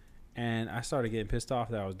 and I started getting pissed off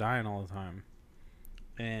that I was dying all the time.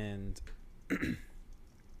 And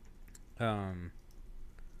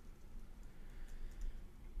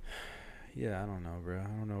yeah, I don't know, bro. I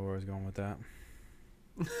don't know where I was going with that.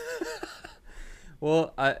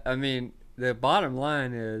 Well, I mean, the bottom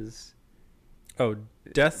line is... Oh,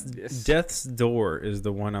 Death's Door is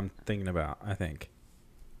the one I'm thinking about, I think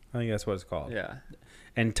that's what it's called. Yeah.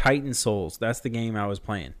 And Titan Souls, that's the game I was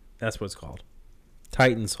playing. That's what it's called.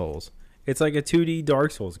 Titan Souls. It's like a 2D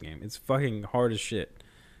Dark Souls game. It's fucking hard as shit.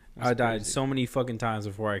 I died so many fucking times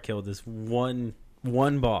before I killed this one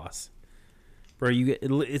boss. Bro,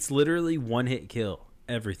 it's literally one hit kill.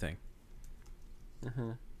 Everything.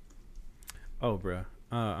 Uh-huh. Oh, bro.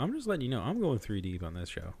 I'm just letting you know, I'm going 3 deep on this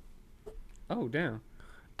show. Oh, damn.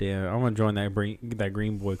 Damn, I want to join that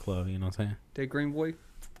green boy club, you know what I'm saying? That green boy?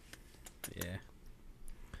 Yeah.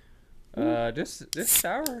 This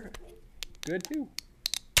shower good too.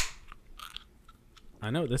 I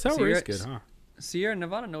know the sour is good, huh? Sierra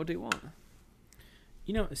Nevada know what they want.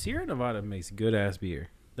 You know, Sierra Nevada makes good ass beer.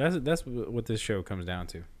 That's what this show comes down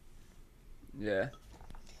to. Yeah.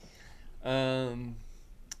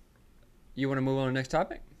 You want to move on to the next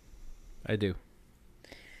topic? I do.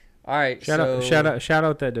 All right. Shout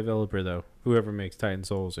out that developer though. Whoever makes Titan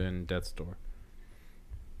Souls and Death's Door.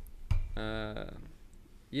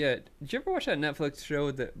 Yeah. Did you ever watch that Netflix show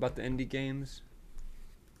about the indie games?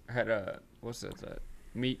 I had what's that?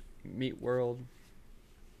 Meat World.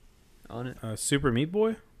 On it. Super Meat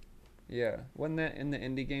Boy. Yeah. Wasn't that in the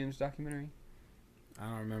indie games documentary? I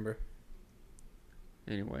don't remember.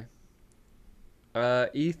 Anyway.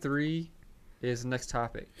 E3 is the next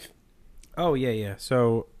topic. Oh yeah.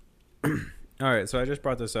 So, all right. So I just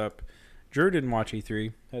brought this up. Drew didn't watch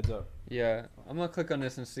E3. Heads up. Yeah, I'm gonna click on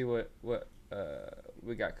this and see what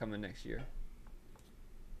we got coming next year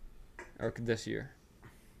or this year.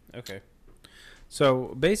 Okay.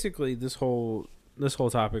 So basically, this whole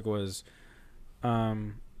topic was,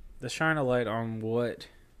 to shine a light on what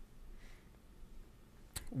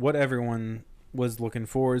everyone was looking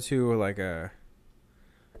forward to, or like a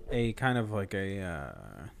kind of like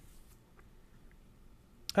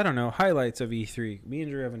I don't know, highlights of E3. Me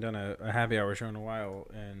and Drew haven't done a happy hour show in a while,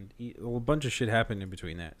 and a bunch of shit happened in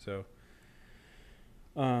between that. So,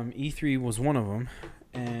 E3 was one of them,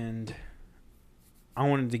 and I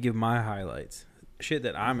wanted to give my highlights, shit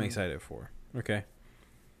that I'm excited for. Okay.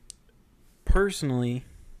 Personally,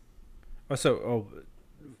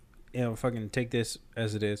 fucking take this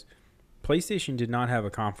as it is. PlayStation did not have a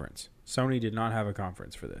conference. Sony did not have a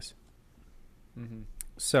conference for this. Mm-hmm.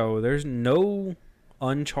 So there's no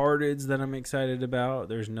Uncharted's that I'm excited about.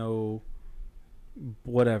 There's no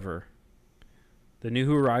whatever. The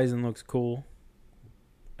new Horizon looks cool,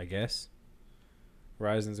 I guess.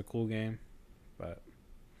 Horizon's a cool game. But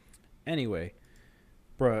anyway,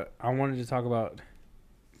 bruh, I wanted to talk about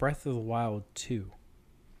Breath of the Wild 2.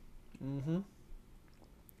 Mm-hmm.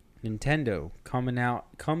 Nintendo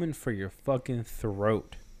coming for your fucking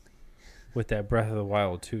throat with that Breath of the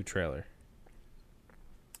Wild 2 trailer.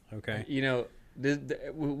 Okay. You know,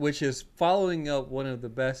 which is following up one of the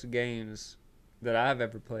best games that I've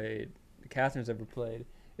ever played, Catherine's ever played.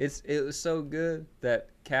 It was so good that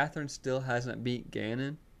Catherine still hasn't beat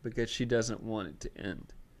Ganon because she doesn't want it to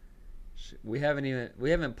end. We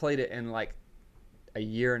haven't played it in like a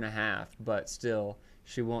year and a half, but still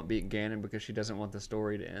she won't beat Ganon because she doesn't want the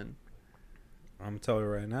story to end. I'm telling you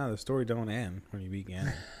right now, the story don't end when you beat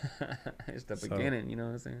Ganon. It's the beginning, you know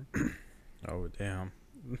what I'm saying? Oh damn.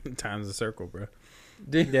 Time's a circle, bro.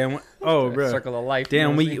 Damn. Oh, bro. Circle of life.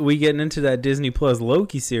 Damn, we getting into that Disney Plus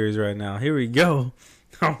Loki series right now. Here we go.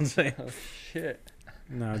 I'm saying. Oh shit.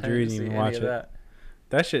 No, Drew didn't even watch it.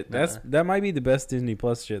 That shit. That might be the best Disney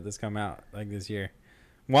Plus shit that's come out like this year.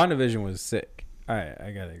 WandaVision was sick.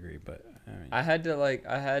 I gotta agree, but I mean,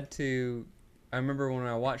 I remember when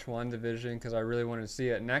I watched WandaVision because I really wanted to see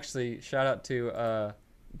it, and actually shout out to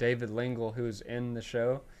David Lingle who's in the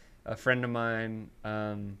show. A friend of mine,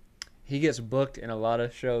 he gets booked in a lot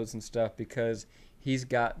of shows and stuff because he's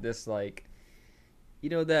got this like, you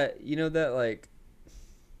know that like,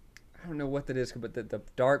 I don't know what that is, but the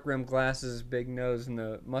dark rim glasses, big nose, and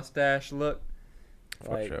the mustache look,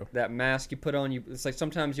 like sure. That mask you put on you. It's like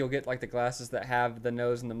sometimes you'll get like the glasses that have the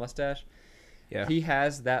nose and the mustache. Yeah, he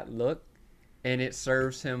has that look, and it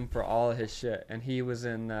serves him for all of his shit. And he was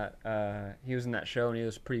in that show, and he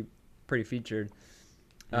was pretty featured.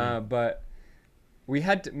 But me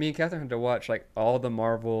and Catherine had to watch like all the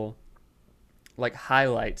Marvel like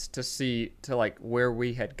highlights to like where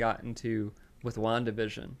we had gotten to with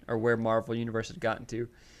WandaVision or where Marvel Universe had gotten to,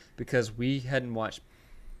 because we hadn't watched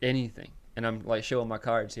anything. And I'm like showing my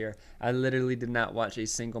cards here. I literally did not watch a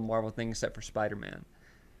single Marvel thing except for Spider-Man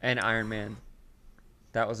and Iron Man.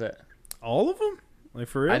 That was it. All of them? Like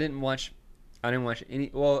for real? I didn't watch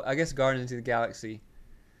any. Well, I guess Guardians of the Galaxy.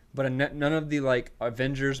 But none of the like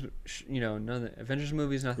Avengers, none of the Avengers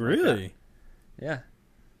movies, nothing. Really? Like that. Yeah.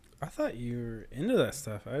 I thought you were into that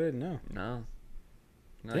stuff. I didn't know. No.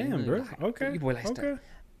 Damn, bro. Okay. Your boy likes that.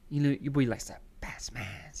 Your boy likes that Batman.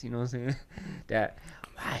 You know what I'm saying? That.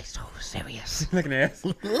 Why so serious? Like an ass.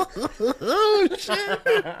 Oh shit!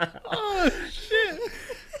 Oh shit!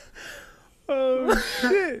 Oh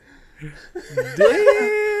shit!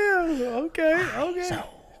 Damn. Okay.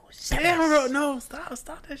 So damn, bro. No,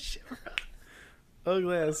 stop that shit, bro.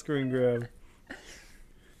 Ugly ass screen grab.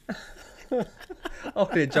 Oh,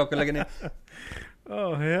 the Joker looking at.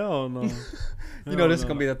 Oh hell no. You know this is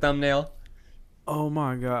gonna be the thumbnail. Oh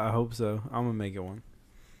my god, I hope so. I'm gonna make it one.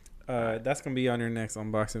 That's gonna be on your next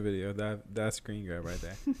unboxing video. That screen grab right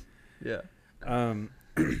there. Yeah.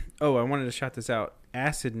 Oh, I wanted to shout this out.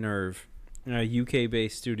 Acid Nerve, UK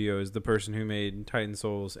based studio, is the person who made Titan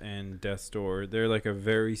Souls and Death's Door. They're like a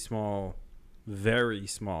very small,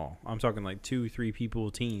 I'm talking like 2-3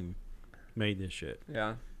 people team made this shit.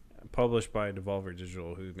 Yeah. Published by Devolver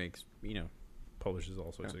Digital, who makes, publishes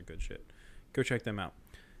all sorts of good shit. Go check them out.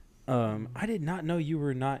 I did not know you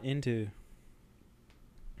were not into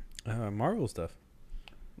Marvel stuff.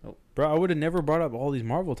 Nope. Bro, I would have never brought up all these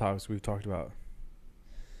Marvel topics we've talked about.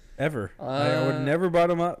 Ever. I would have never brought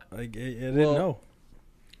them up. I didn't know.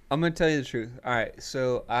 I'm going to tell you the truth. All right.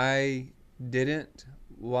 So I didn't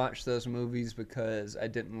watch those movies because I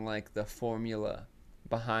didn't like the formula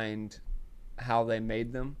behind how they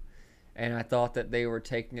made them. And I thought that they were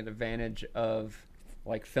taking advantage of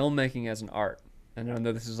like filmmaking as an art. And I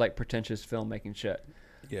know this is like pretentious filmmaking shit.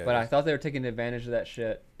 Yeah. But I thought they were taking advantage of that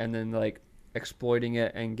shit and then like exploiting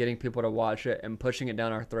it and getting people to watch it and pushing it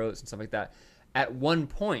down our throats and stuff like that at one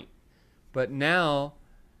point. But now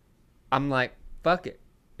I'm like, fuck it.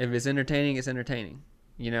 If it's entertaining, it's entertaining,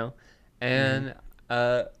 And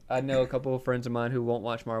I know a couple of friends of mine who won't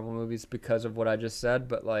watch Marvel movies because of what I just said.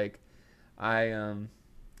 But like, I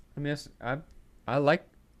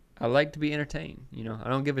like to be entertained. I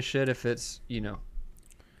don't give a shit if it's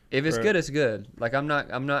if it's good, it's good. Like I'm not.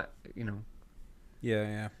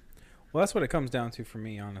 Yeah. Well, that's what it comes down to for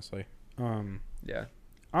me, honestly. Yeah.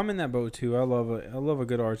 I'm in that boat too. I love a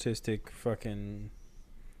good artistic fucking,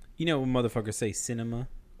 when motherfuckers say cinema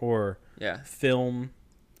or film,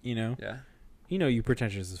 Yeah. You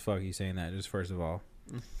pretentious as fuck. You saying that just first of all,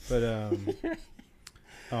 but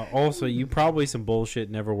also you probably some bullshit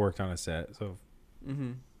never worked on a set, so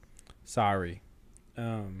sorry.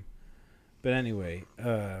 But anyway,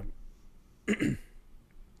 I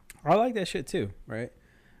like that shit too, right?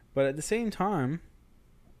 But at the same time,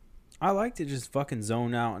 I like to just fucking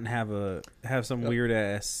zone out and have some weird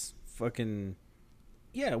ass fucking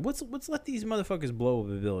let's let these motherfuckers blow up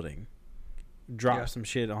a building, drop some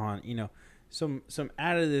shit on some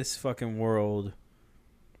out of this fucking world.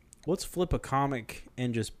 Let's flip a comic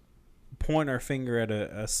and just point our finger at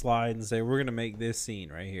a slide and say we're gonna make this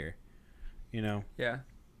scene right here, Yeah.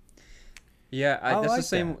 I that's like the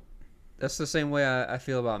same. That's the same way I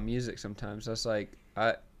feel about music sometimes. That's like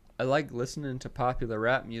I like listening to popular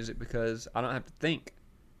rap music because I don't have to think.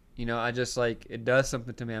 I just like it does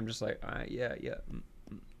something to me. I'm just like, all right, yeah.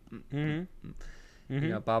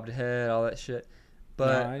 Bob the head, all that shit.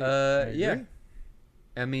 But I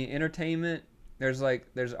I mean, entertainment. There's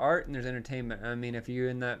art and there's entertainment. I mean, if you're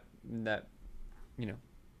in that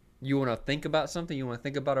you want to think about something, you want to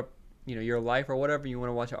think about your life or whatever, you want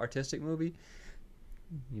to watch an artistic movie.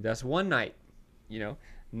 That's one night.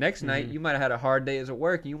 Next night, you might have had a hard day at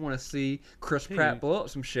work and you want to see Chris Pratt blow up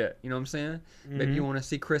some shit. You know what I'm saying? Maybe you want to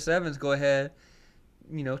see Chris Evans go ahead,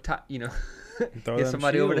 hit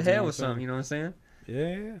somebody over the head with something. You know what I'm saying?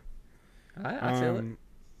 Yeah. I feel it.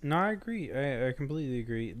 No, I agree. I completely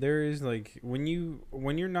agree. There is like when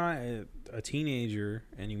you're not a teenager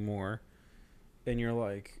anymore and you're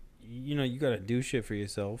like, you got to do shit for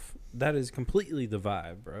yourself. That is completely the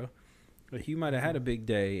vibe, bro. Like you might have had a big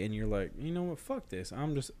day and you're like, you know what, fuck this.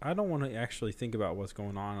 I don't want to actually think about what's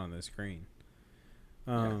going on the screen.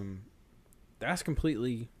 That's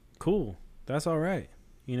completely cool. That's all right.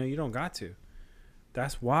 You don't got to.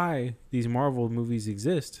 That's why these Marvel movies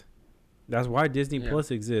exist. That's why Disney Plus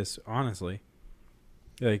exists, honestly.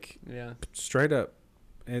 Like, straight up.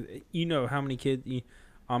 And how many kids,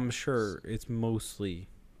 I'm sure it's mostly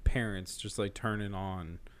parents just like turning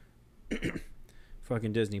on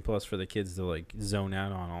fucking Disney Plus for the kids to like zone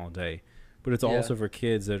out on all day. But it's also for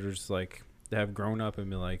kids that are just like, that have grown up and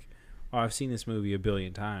be like, oh, I've seen this movie 1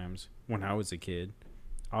 billion times when I was a kid.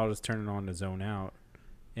 I'll just turn it on to zone out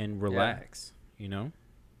and relax, You know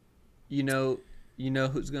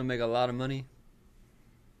who's going to make a lot of money?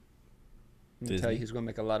 I'll tell you who's going to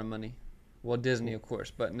make a lot of money. Well, Disney, of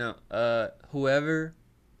course. But no, whoever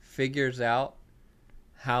figures out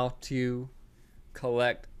how to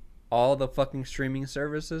collect all the fucking streaming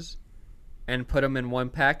services and put them in one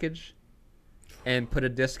package and put a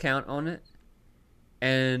discount on it.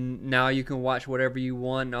 And now you can watch whatever you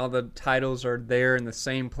want. And all the titles are there in the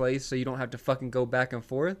same place, so you don't have to fucking go back and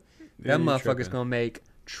forth. Dude, that motherfucker's going to make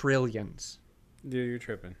trillions. Dude, you're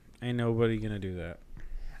tripping. Ain't nobody going to do that.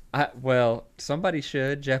 Well, somebody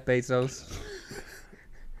should. Jeff Bezos.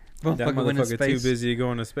 That motherfucker too busy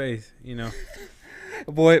going to space,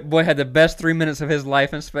 Boy had the best 3 minutes of his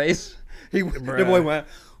life in space. The boy went,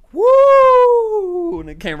 woo! And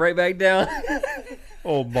it came right back down.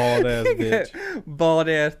 Old bald ass bitch. Bald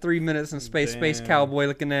ass, 3 minutes in space, space Damn. cowboy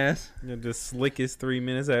looking ass. The slickest 3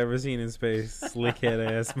 minutes I ever seen in space. Slick head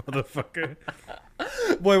ass motherfucker.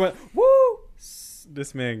 Boy went, woo!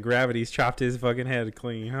 This man gravity's chopped his fucking head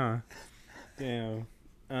clean, huh? Damn.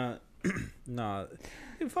 Nah.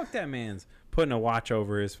 Dude, fuck that man's putting a watch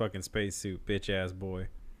over his fucking spacesuit, bitch ass boy.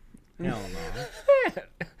 Hell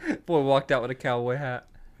no. Boy walked out with a cowboy hat.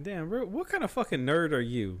 Damn, bro, what kind of fucking nerd are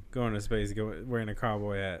you going to space wearing a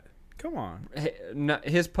cowboy hat? Come on.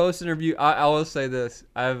 His post interview, I will say this.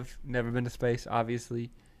 I've never been to space, obviously.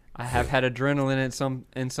 I have had adrenaline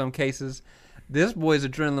in some cases. This boy's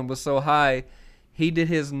adrenaline was so high. He did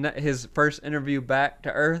his first interview back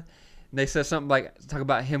to Earth. And they said something like, talk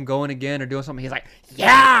about him going again or doing something. He's like,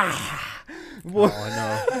 yeah! Boy. Oh, I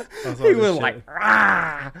know. He was like,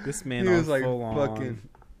 ah! This man He was like full on. fucking.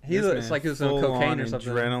 He looks like he was on cocaine or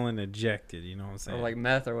something. Adrenaline ejected, you know what I'm saying? Or like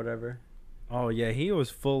meth or whatever. Oh, yeah, he was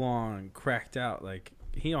full on cracked out. Like,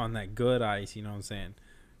 he on that good ice, you know what I'm saying?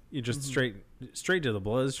 You just straight to the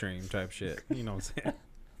bloodstream type shit, you know what I'm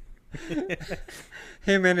saying?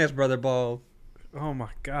 Him and his brother bald. Oh, my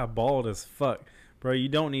God, bald as fuck. Bro, you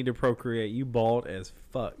don't need to procreate. You bald as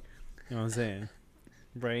fuck. You know what I'm saying?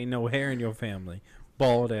 Bro, ain't no hair in your family.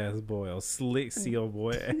 Bald ass boy. A slick seal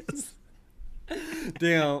boy ass.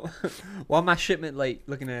 Damn. Why my shipment late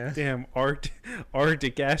looking ass? Damn,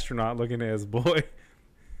 Arctic astronaut looking ass boy.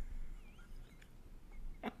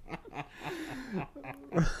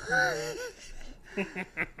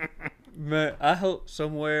 Man, I hope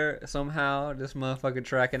somehow, this motherfucker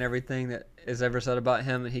tracking everything that is ever said about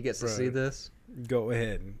him and he gets to see this. Go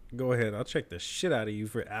ahead. I'll check the shit out of you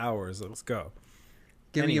for hours. Let's go.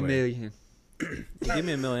 Give me $1 million. Give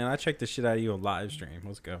me $1 million. I'll check the shit out of you on live stream.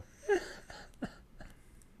 Let's go.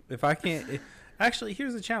 If I can't... Actually,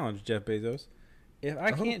 here's the challenge, Jeff Bezos. If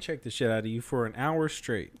I can't check the shit out of you for an hour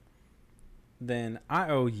straight, then I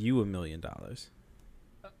owe you $1 million.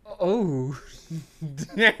 Oh.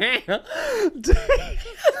 Damn.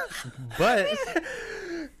 But...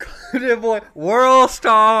 Good boy. World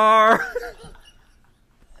star.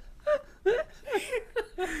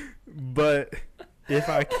 But if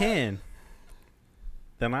I can,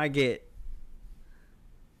 then I get...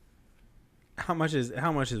 How much is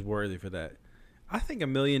worthy for that? I think $1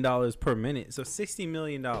 million per minute, so $60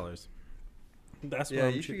 million. That's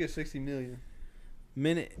what you should get $60 million.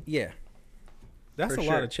 Minute, yeah. That's a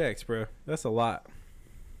lot of checks, bro. That's a lot.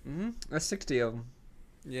 That's 60 of them.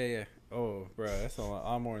 Yeah. Oh, bro, that's a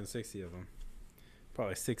lot more than 60 of them.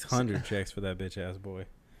 Probably 600 checks for that bitch ass boy.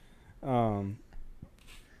 Yeah.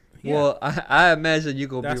 Well, I imagine you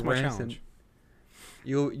gonna That's be my ranting. challenge.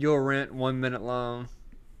 You'll rant 1 minute long.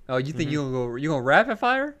 Oh, you think you gonna rapid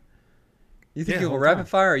fire? You think you gonna rapid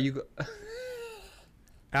fire? Or you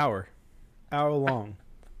hour long.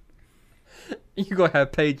 You gonna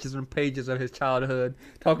have pages and pages of his childhood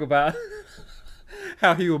talk about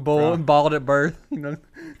how he was bald at birth. You know,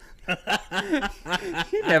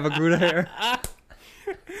 he never grew the hair.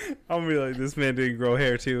 I'm gonna be like, this man didn't grow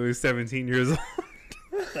hair till he was 17 years old,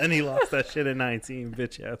 and he lost that shit at 19.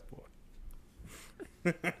 Bitch ass boy.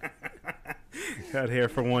 Got hair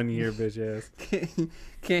for 1 year, bitch ass.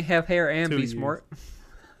 Can't have hair and 2 be years. smart.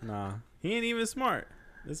 Nah, he ain't even smart.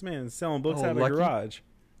 This man's selling books out of lucky? the garage.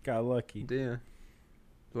 Got lucky. Yeah,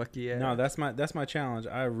 lucky ass. No, that's my challenge.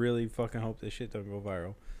 I really fucking hope this shit don't go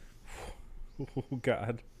viral. Oh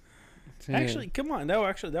God. Damn. Actually, come on. That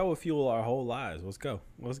will fuel our whole lives. Let's go,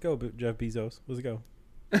 Jeff Bezos. Let's go.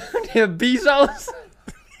 Yeah, Bezos.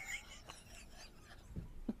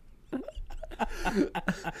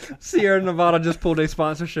 Sierra Nevada just pulled a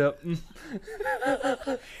sponsorship.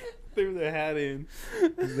 Threw their hat in.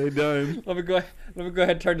 They done. Let me go ahead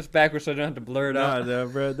and turn this backwards so I don't have to blur it out. Nah,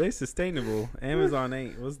 bro. They sustainable. Amazon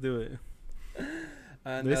ain't. Let's do it.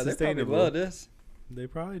 They sustainable. Probably love this. They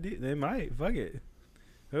probably do. They might. Fuck it.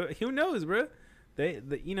 Who knows, bro? They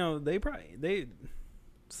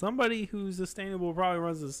somebody who's sustainable probably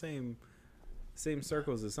runs the same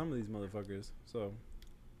circles as some of these motherfuckers. So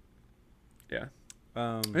yeah.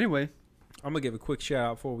 Anyway, I'm gonna give a quick shout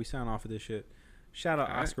out before we sign off of this shit. Shout out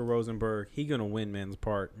Oscar Rosenberg. He gonna win Men's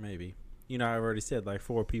Park, maybe. You know, I already said like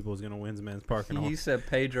 4 people is gonna win Men's Park. And you said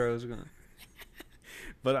Pedro's gonna.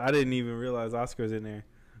 But I didn't even realize Oscar's in there.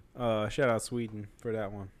 Shout out Sweden for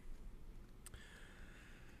that one.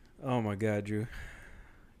 Oh my God, Drew.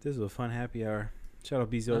 This was a fun happy hour. Shout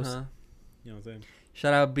out Bezos. Uh-huh. You know what I'm saying?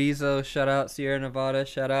 Shout out Bezos. Shout out Sierra Nevada.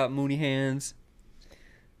 Shout out Mooney Hands.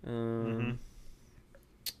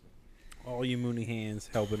 All you Mooney hands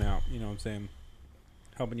helping out. You know what I'm saying?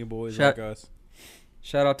 Helping your boys like us.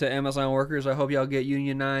 Shout out to Amazon workers. I hope y'all get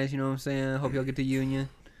unionized. You know what I'm saying? I hope y'all get the union.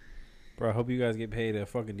 Bro, I hope you guys get paid a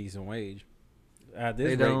fucking decent wage. At this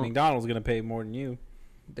They rate, don't. McDonald's gonna pay more than you.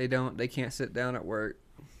 They don't. They can't sit down at work.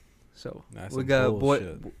 So That's we some got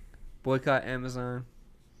bullshit. boycott Amazon.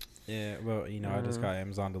 Yeah, well, you know, I just got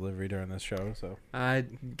Amazon delivery during this show, so. I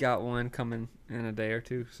got one coming in a day or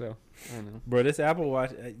two. So I don't know. Bro, this Apple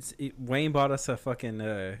Watch, Wayne bought us a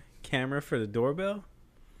fucking camera for the doorbell.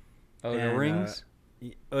 Oh, the And, rings.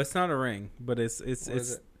 It's not a ring, but it's What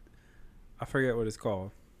is it? I forget what it's called,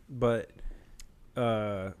 but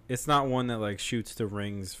it's not one that like shoots to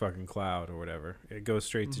Ring's fucking cloud or whatever. It goes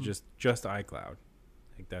straight to just iCloud,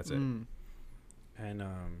 like that's it. And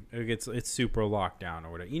it's super locked down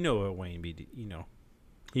or whatever. You know what Wayne be? You know,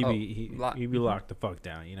 he be locked the fuck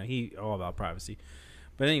down. You know, he all about privacy.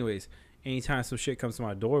 But anyways, anytime some shit comes to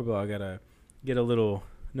my doorbell, I gotta get a little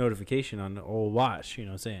notification on the old watch. You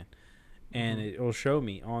know what I'm saying? And it'll show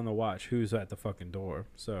me on the watch who's at the fucking door.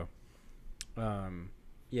 So,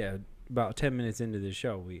 yeah, about 10 minutes into the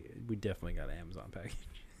show, we definitely got an Amazon package.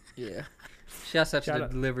 Yeah. Shouts out to the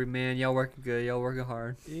delivery man. Y'all working good. Y'all working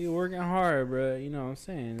hard. You're working hard, bro. You know what I'm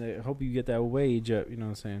saying? I hope you get that wage up. You know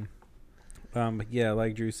what I'm saying? But yeah,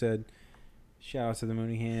 like Drew said, shout out to the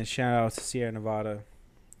Mooney Hands. Shout out to Sierra Nevada.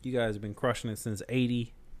 You guys have been crushing it since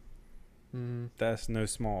 80. That's no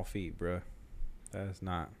small feat, bro. That's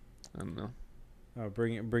not. I don't know.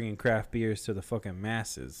 Bringing craft beers to the fucking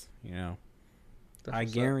masses, you know. I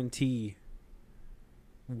guarantee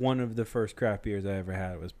one of the first craft beers I ever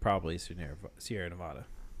had was probably Sierra Nevada.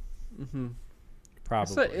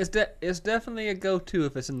 Probably. It's definitely a go-to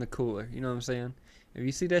if it's in the cooler. You know what I'm saying? If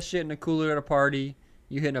you see that shit in the cooler at a party,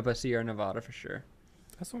 you hitting up a Sierra Nevada for sure.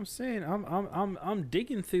 That's what I'm saying. I'm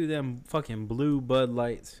digging through them fucking blue Bud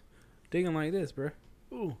Lights, digging like this, bro.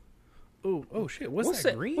 Ooh. Oh shit! What's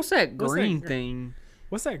that green? What's that green thing?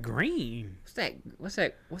 What's that green? What's that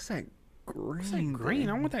green? What's that green?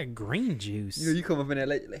 I want that green juice. You come up in there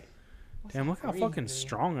lately. Damn, look how fucking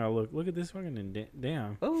strong I look. Look at this fucking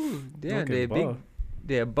damn. Oh, damn,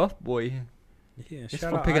 big buff boy. Yeah, just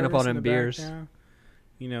shout for out picking Iris up on them beers.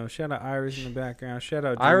 You know, shout out Iris in the background. Shout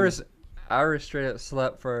out Iris. Iris straight up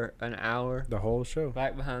slept for an hour. The whole show.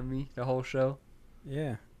 Back behind me, the whole show.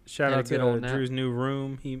 Yeah. Shout out to Drew's new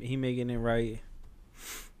room. He making it right.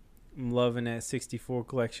 I'm loving that 64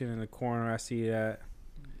 collection in the corner. I see that.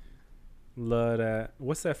 Love that.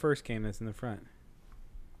 What's that first game that's in the front?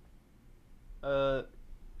 I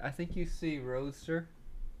think you see Roadster.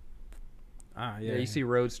 Ah, yeah. Yeah, you see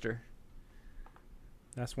Roadster.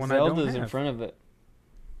 That's one Zelda's I don't have. In front of it.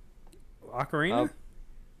 Ocarina?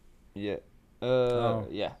 Yeah.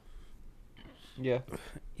 Yeah. Yeah.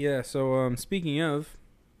 Yeah, so speaking of,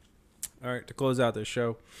 all right, to close out this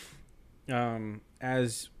show,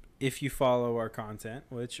 as if you follow our content,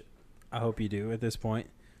 which I hope you do at this point,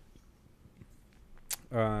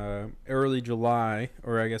 early July,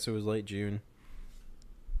 or I guess it was late June,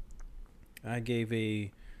 I gave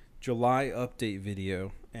a July update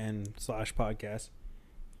video and / podcast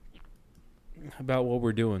about what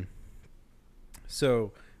we're doing.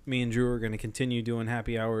 So me and Drew are going to continue doing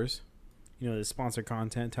happy hours, you know, the sponsor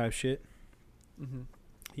content type shit.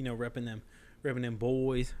 You know, repping them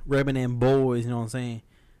boys, you know what I'm saying?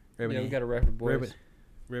 Yeah, we got to rep for boys.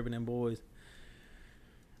 Repping them boys.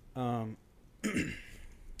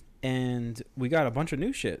 And we got a bunch of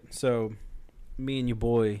new shit. So me and your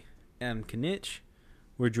boy Adam Knitch,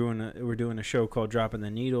 we're doing a show called Dropping the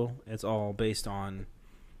Needle. It's all based on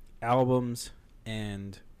albums,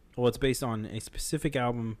 and it's based on a specific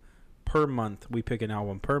album per month. We pick an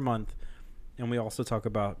album per month, and we also talk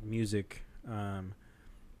about music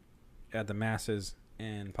at the masses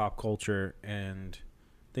and pop culture and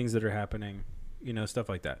things that are happening, you know, stuff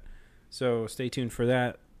like that. So stay tuned for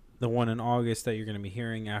that. The one in August that you're going to be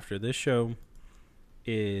hearing after this show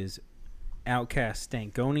is Outcast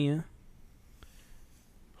Stankonia.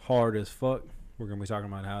 Hard as fuck. We're going to be talking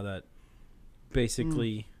about how that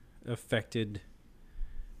basically affected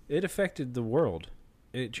the world.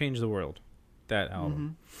 It changed the world, that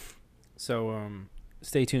album. So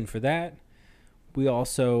stay tuned for that. We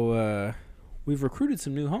also we've recruited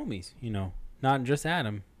some new homies, you know, not just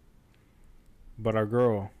Adam, but our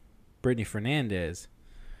girl Brittany Fernandez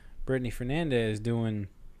doing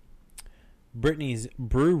Brittany's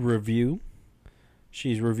brew review.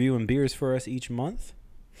 She's reviewing beers for us each month.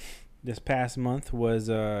 This past month was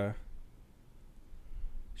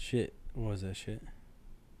shit. What was that shit?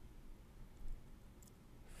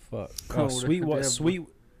 Fuck. Oh,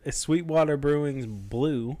 Sweetwater Brewing's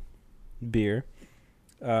Blue beer.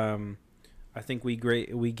 I think we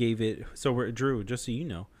gave it. So Drew, just so you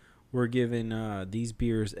know, we're giving these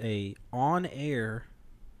beers a on-air,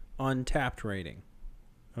 untapped rating.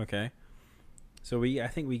 Okay, so I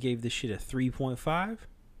think we gave this shit a 3.5.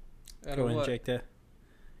 Go ahead and check that.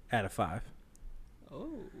 Out of 5.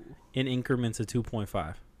 Oh. In increments of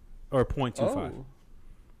 2.5 or 0.25. Oh.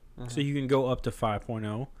 Uh-huh. So you can go up to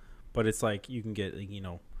 5.0, but it's like you can get,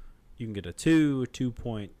 you can get a 2, a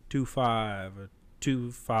 2.25, a 2.5,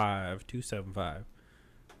 2.75.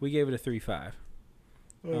 We gave it a 3.5.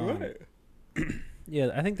 All right. Yeah,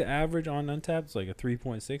 I think the average on Untapped is like a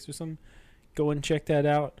 3.6 or something. Go and check that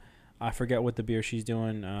out. I forget what the beer she's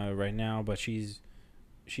doing right now, but she's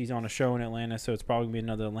on a show in Atlanta, so it's probably gonna be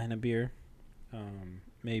another Atlanta beer,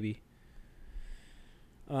 maybe.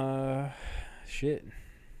 Shit.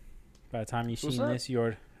 By the time you've seen this,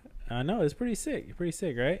 I know it's pretty sick. Pretty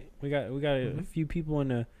sick, right? We got a few people in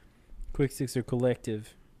the Quick Sixer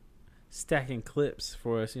collective stacking clips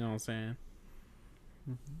for us. You know what I'm saying?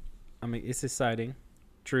 Mm-hmm. I mean, it's exciting.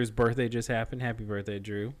 Drew's birthday just happened. Happy birthday,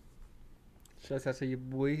 Drew. Shout out to your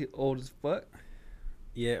boy, old as fuck.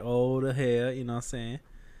 Yeah, old as hell. You know what I'm saying?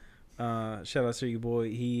 Shout out to your boy.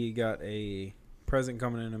 He got a present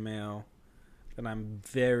coming in the mail that I'm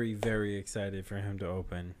very, very excited for him to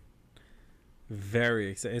open. Very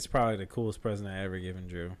excited. It's probably the coolest present I ever given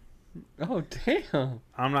Drew. Oh, damn.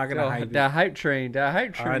 I'm not going to hype it. That hype train.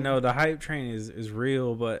 I know the hype train is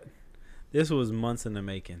real, but this was months in the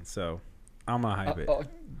making, so I'm going to hype it. Oh,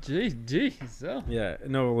 jeez. Oh. Yeah,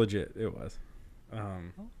 no, legit. It was.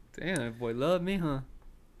 Damn, that boy love me, huh?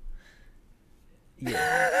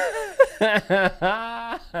 Yeah.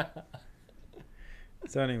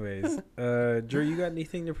 So anyways, Drew, you got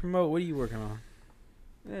anything to promote? What are you working on?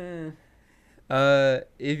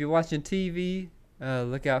 If you're watching TV,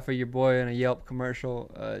 look out for your boy in a Yelp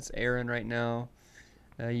commercial. It's airing right now.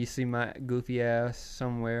 You see my goofy ass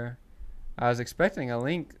somewhere. I was expecting a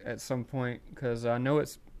link at some point because I know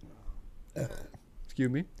it's... Excuse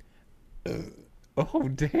me. Oh,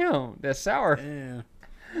 damn. That's sour. Yeah.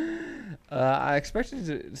 I expected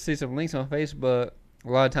to see some links on Facebook. A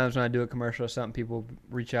lot of times when I do a commercial or something, people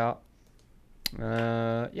reach out.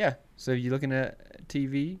 Yeah. So if you're looking at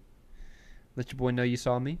TV, let your boy know you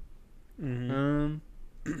saw me.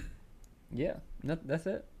 Mm-hmm. Yeah. That's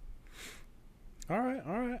it. All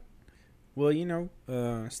right.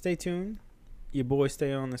 Well, stay tuned. Your boy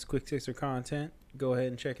stay on this Quick Sixer content. Go ahead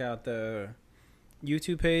and check out the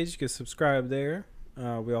YouTube page. You can subscribe there.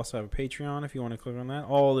 We also have a Patreon if you want to click on that.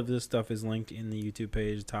 All of this stuff is linked in the YouTube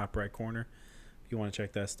page, top right corner. If you want to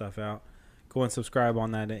check that stuff out, go and subscribe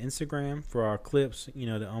on that at Instagram for our clips, the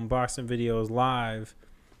unboxing videos live.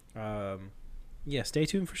 Yeah, stay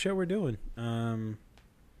tuned for shit we're doing.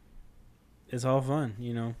 It's all fun,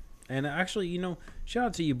 And actually, shout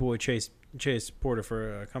out to you boy Chase Porter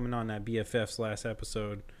for coming on that BFF's last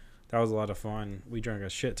episode. That was a lot of fun. We drank a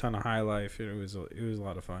shit ton of High Life. It was a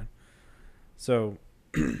lot of fun. So,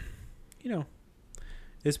 it's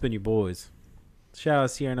been your boys. Shout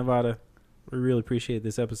out Sierra Nevada. We really appreciate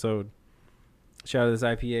this episode. Shout out to this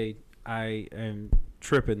IPA. I am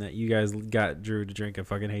tripping that you guys got Drew to drink a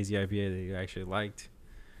fucking hazy IPA that you actually liked.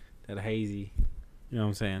 That hazy. You know what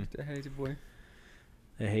I'm saying? The hazy boy.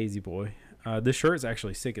 The hazy boy. This shirt's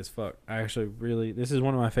actually sick as fuck. This is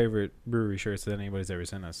one of my favorite brewery shirts that anybody's ever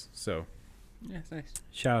sent us. So, yeah, it's nice.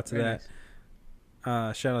 Shout out to Very that.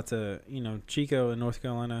 Nice. Shout out to, Chico in North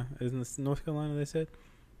Carolina. Isn't this North Carolina, they said?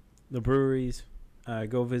 The breweries.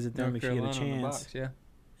 Go visit them if you get a chance. Box, yeah.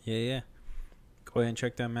 Yeah. Go ahead and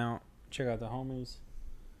check them out. Check out the homies.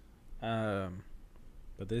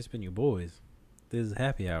 But this has been your boys. This is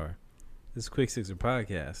Happy Hour. This is Quick Sixer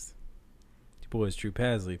Podcast. Your boys Drew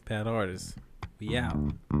Pasley, Pat Artist. We out.